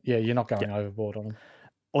out, but yeah, you're not going overboard on them.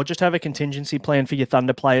 Or just have a contingency plan for your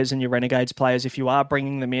Thunder players and your Renegades players. If you are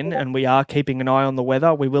bringing them in and we are keeping an eye on the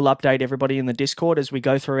weather, we will update everybody in the Discord as we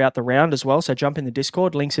go throughout the round as well. So jump in the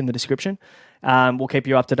Discord, links in the description. We'll keep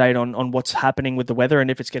you up to date on what's happening with the weather and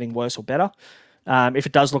if it's getting worse or better. If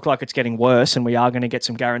it does look like it's getting worse and we are going to get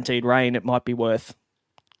some guaranteed rain, it might be worth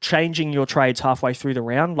changing your trades halfway through the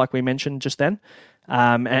round, like we mentioned just then,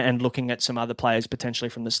 and looking at some other players potentially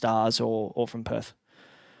from the Stars or from Perth.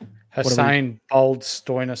 Hussein bowled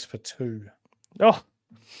Stoinis for 2. Oh,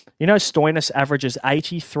 you know, Stoinis averages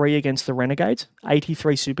 83 against the Renegades,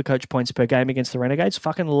 83 Supercoach points per game against the Renegades.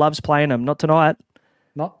 Fucking loves playing them. Not tonight.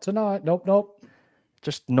 Not tonight. Nope.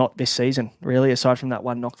 Just not this season, really, aside from that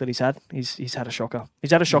one knock that he's had. He's had a shocker.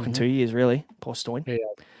 He's had a shock in 2 years, really. Poor Stoin. Yeah.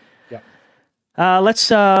 Let's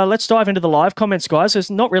dive into the live comments, guys. There's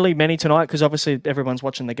not really many tonight because obviously everyone's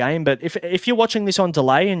watching the game. But if you're watching this on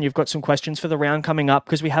delay and you've got some questions for the round coming up,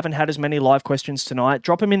 because we haven't had as many live questions tonight,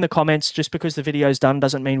 drop them in the comments. Just because the video's done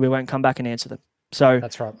doesn't mean we won't come back and answer them. So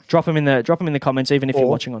that's right. Drop them in the comments, even if you're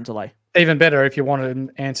watching on delay. Even better, if you want them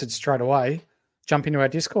answered straight away, jump into our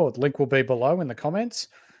Discord. Link will be below in the comments.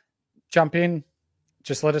 Jump in.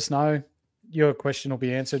 Just let us know. Your question will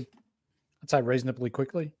be answered, I'd say reasonably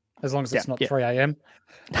quickly. As long as it's not 3 a.m.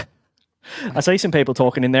 I see some people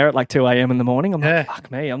talking in there at like 2 a.m. in the morning. I'm like,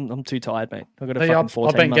 fuck me, I'm too tired, mate. I've got a fucking 14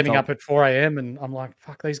 I've been getting up at 4 a.m. and I'm like,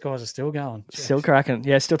 fuck, these guys are still going. Still cracking.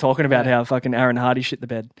 Yeah, still talking about how fucking Aaron Hardy shit the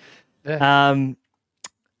bed. Yeah.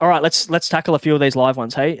 All right, let's tackle a few of these live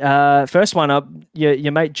ones, hey? First one up,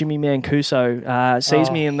 your mate Jimmy Mancuso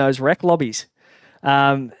sees me in those rec lobbies.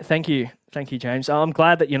 Thank you, James. I'm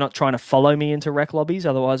glad that you're not trying to follow me into rec lobbies.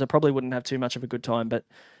 Otherwise, I probably wouldn't have too much of a good time. But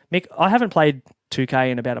Mick, I haven't played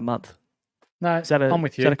 2K in about a month. No, I'm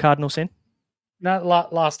with you. Is that a cardinal sin? No,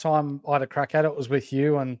 last time I had a crack at it was with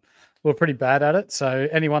you, and we were pretty bad at it. So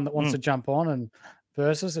anyone that wants to jump on and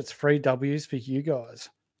versus, it's free W's for you guys.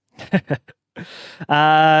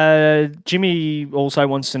 Jimmy also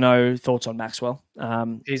wants to know thoughts on Maxwell.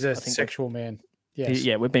 He's a sexual man. Yes.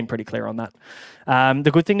 Yeah, we've been pretty clear on that.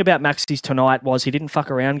 The good thing about Max's tonight was he didn't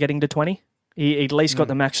fuck around getting to 20. He at least got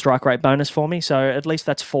the max strike rate bonus for me, so at least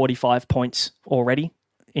that's 45 points already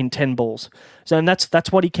in 10 balls. So and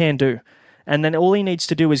that's what he can do. And then all he needs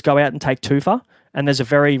to do is go out and take Tufa, and there's a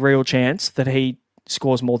very real chance that he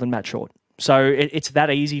scores more than Matt Short. So it's that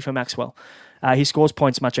easy for Maxwell. He scores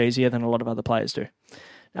points much easier than a lot of other players do.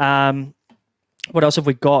 What else have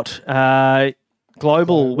we got?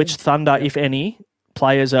 Global, which Thunder, if any,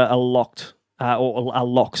 players are locked or are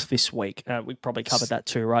locks this week? We probably covered that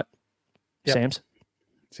too, right? Yep.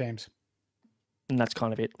 Sam's. And that's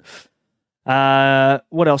kind of it.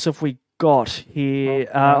 What else have we got here?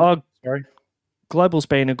 Sorry. Global's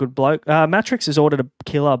been a good bloke. Matrix has ordered a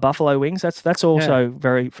killer buffalo wings. That's also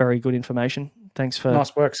very, very good information. Thanks for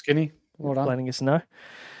nice work, Skinny. Well done. Letting us know.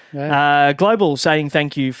 Yeah. Global saying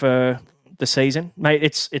thank you for the season, mate.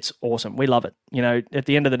 It's awesome. We love it. You know, at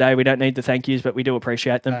the end of the day, we don't need the thank yous, but we do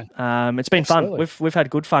appreciate them. It's been fun. We've had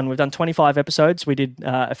good fun. We've done 25 episodes. We did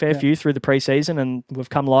a fair few through the preseason, and we've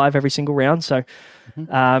come live every single round. So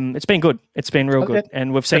it's been good. It's been real good,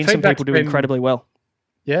 and we've seen some people do incredibly well.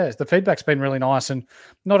 Yeah, the feedback's been really nice, and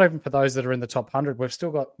not even for those that are in the top 100. We've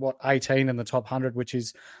still got 18 in the top 100, which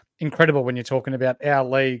is incredible when you're talking about our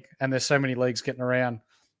league, and there's so many leagues getting around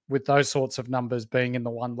with those sorts of numbers being in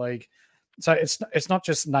the one league. So it's not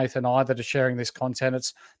just Nathan and I that are sharing this content.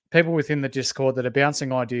 It's people within the Discord that are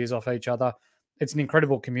bouncing ideas off each other. It's an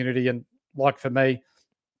incredible community. And like for me,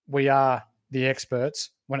 we are the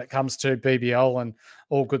experts when it comes to BBL and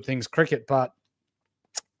all good things cricket. But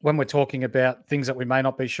when we're talking about things that we may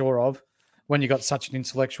not be sure of, when you've got such an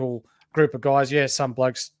intellectual group of guys, some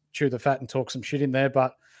blokes chew the fat and talk some shit in there.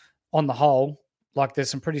 But on the whole, like there's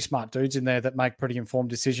some pretty smart dudes in there that make pretty informed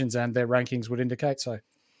decisions, and their rankings would indicate so.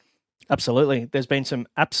 Absolutely. There's been some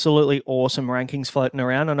absolutely awesome rankings floating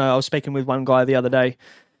around. I know I was speaking with one guy the other day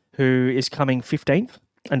who is coming 15th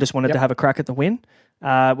and just wanted to have a crack at the win.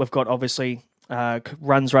 We've got obviously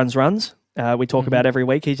runs. We talk about every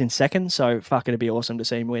week. He's in second, so fuck, it'd be awesome to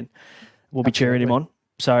see him win. We'll be cheering him on.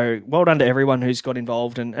 So well done to everyone who's got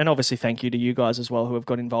involved, and obviously thank you to you guys as well who have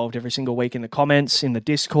got involved every single week in the comments, in the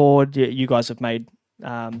Discord. You guys have made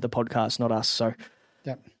the podcast, not us. So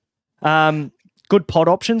good pod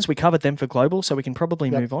options. We covered them for Global, so we can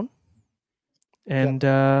probably move on. And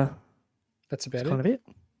that's about kind of it.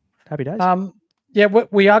 Happy days.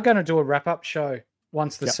 We are going to do a wrap-up show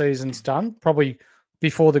once the season's done, probably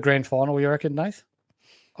before the grand final, you reckon, Nath,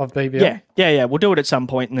 of BBL? Yeah. We'll do it at some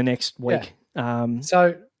point in the next week.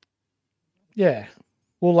 So Yeah.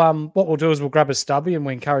 Well, what we'll do is we'll grab a stubby, and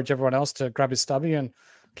we encourage everyone else to grab a stubby and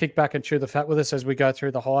kick back and chew the fat with us as we go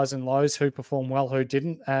through the highs and lows, who performed well, who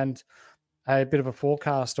didn't, and a bit of a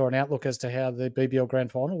forecast or an outlook as to how the BBL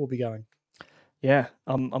Grand Final will be going. Yeah,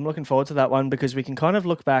 I'm looking forward to that one because we can kind of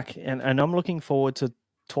look back, and I'm looking forward to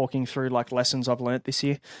talking through like lessons I've learnt this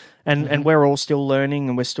year, and we're all still learning,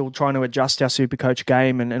 and we're still trying to adjust our Supercoach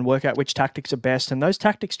game and work out which tactics are best, and those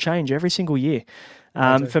tactics change every single year.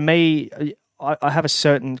 For me, I have a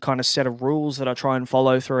certain kind of set of rules that I try and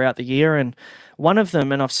follow throughout the year, and one of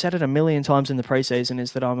them, and I've said it a million times in the preseason,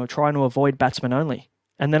 is that I'm trying to avoid batsman only.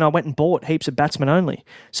 And then I went and bought heaps of batsmen only.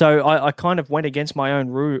 So I kind of went against my own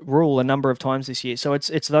rule a number of times this year. So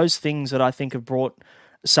it's those things that I think have brought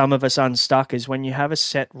some of us unstuck, is when you have a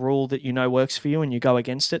set rule that you know works for you and you go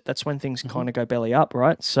against it, that's when things kind of go belly up,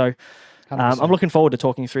 right? So I'm looking forward to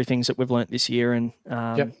talking through things that we've learnt this year, and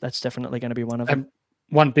that's definitely going to be one of them.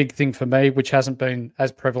 One big thing for me, which hasn't been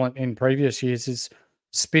as prevalent in previous years, is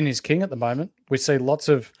spin is king at the moment. We see lots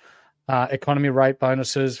of economy rate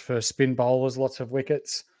bonuses for spin bowlers, lots of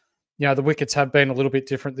wickets. You know, the wickets have been a little bit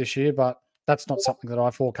different this year, but that's not something that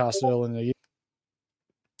I forecasted early in the year.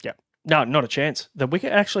 Yeah, no, not a chance. The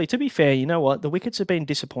wicket, actually, to be fair, you know what? The wickets have been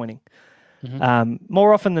disappointing.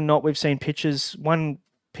 More often than not, we've seen pitches. One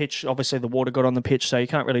pitch, obviously the water got on the pitch, so you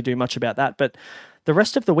can't really do much about that. But the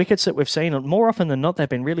rest of the wickets that we've seen, more often than not, they've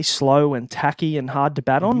been really slow and tacky and hard to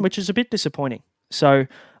bat on, which is a bit disappointing. So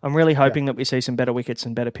I'm really hoping that we see some better wickets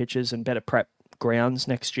and better pitches and better prep grounds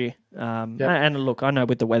next year. And look, I know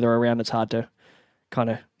with the weather around, it's hard to kind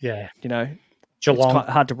of, Geelong.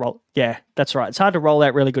 It's hard to roll. Yeah, that's right. It's hard to roll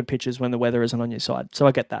out really good pitches when the weather isn't on your side. So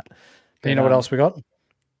I get that. But, you know what else we got?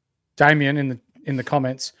 Damien in the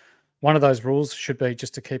comments, one of those rules should be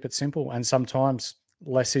just to keep it simple, and sometimes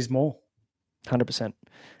less is more. 100%.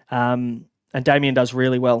 And Damien does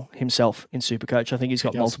really well himself in Supercoach. I think he's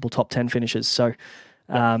got multiple top 10 finishes. So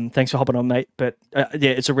thanks for hopping on, mate. But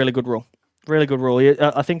it's a really good rule. Really good rule.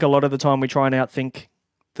 I think a lot of the time we try and outthink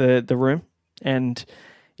the room. And,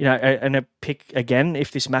 and a pick, again,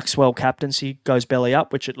 if this Maxwell captaincy goes belly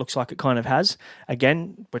up, which it looks like it kind of has,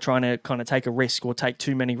 again, we're trying to kind of take a risk or take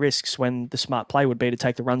too many risks when the smart play would be to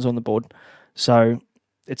take the runs on the board. So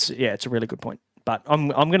it's a really good point. But I'm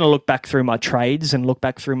going to look back through my trades and look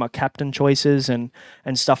back through my captain choices and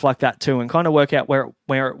stuff like that too, and kind of work out where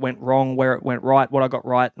it went wrong, where it went right, what I got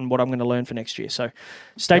right, and what I'm going to learn for next year. So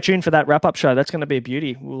stay tuned for that wrap-up show. That's going to be a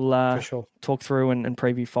beauty. We'll for sure talk through and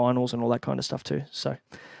preview finals and all that kind of stuff too. So,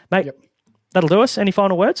 mate, that'll do us. Any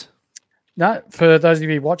final words? No, for those of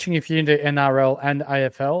you watching, if you're into NRL and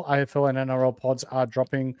AFL and NRL pods are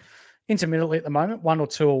dropping intermittently at the moment, 1 or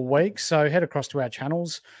 2 a week. So head across to our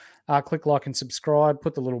channels. Click like and subscribe,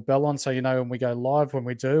 put the little bell on so you know when we go live, when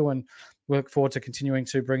we do, and we look forward to continuing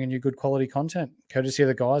to bringing you good quality content, courtesy of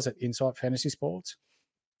the guys at Insight Fantasy Sports.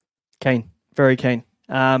 Keen, very keen.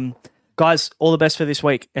 Guys, all the best for this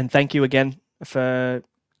week, and thank you again for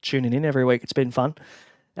tuning in every week. It's been fun.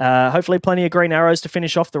 Hopefully plenty of green arrows to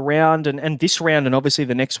finish off the round and this round, and obviously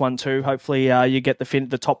the next one too. Hopefully you get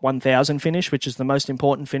the top 1,000 finish, which is the most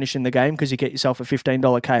important finish in the game because you get yourself a $15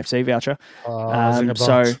 KFC voucher.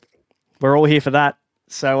 So we're all here for that.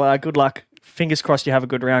 So good luck. Fingers crossed you have a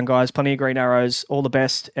good round, guys. Plenty of green arrows. All the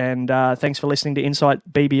best. And thanks for listening to Insight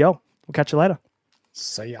BBL. We'll catch you later.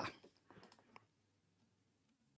 See ya.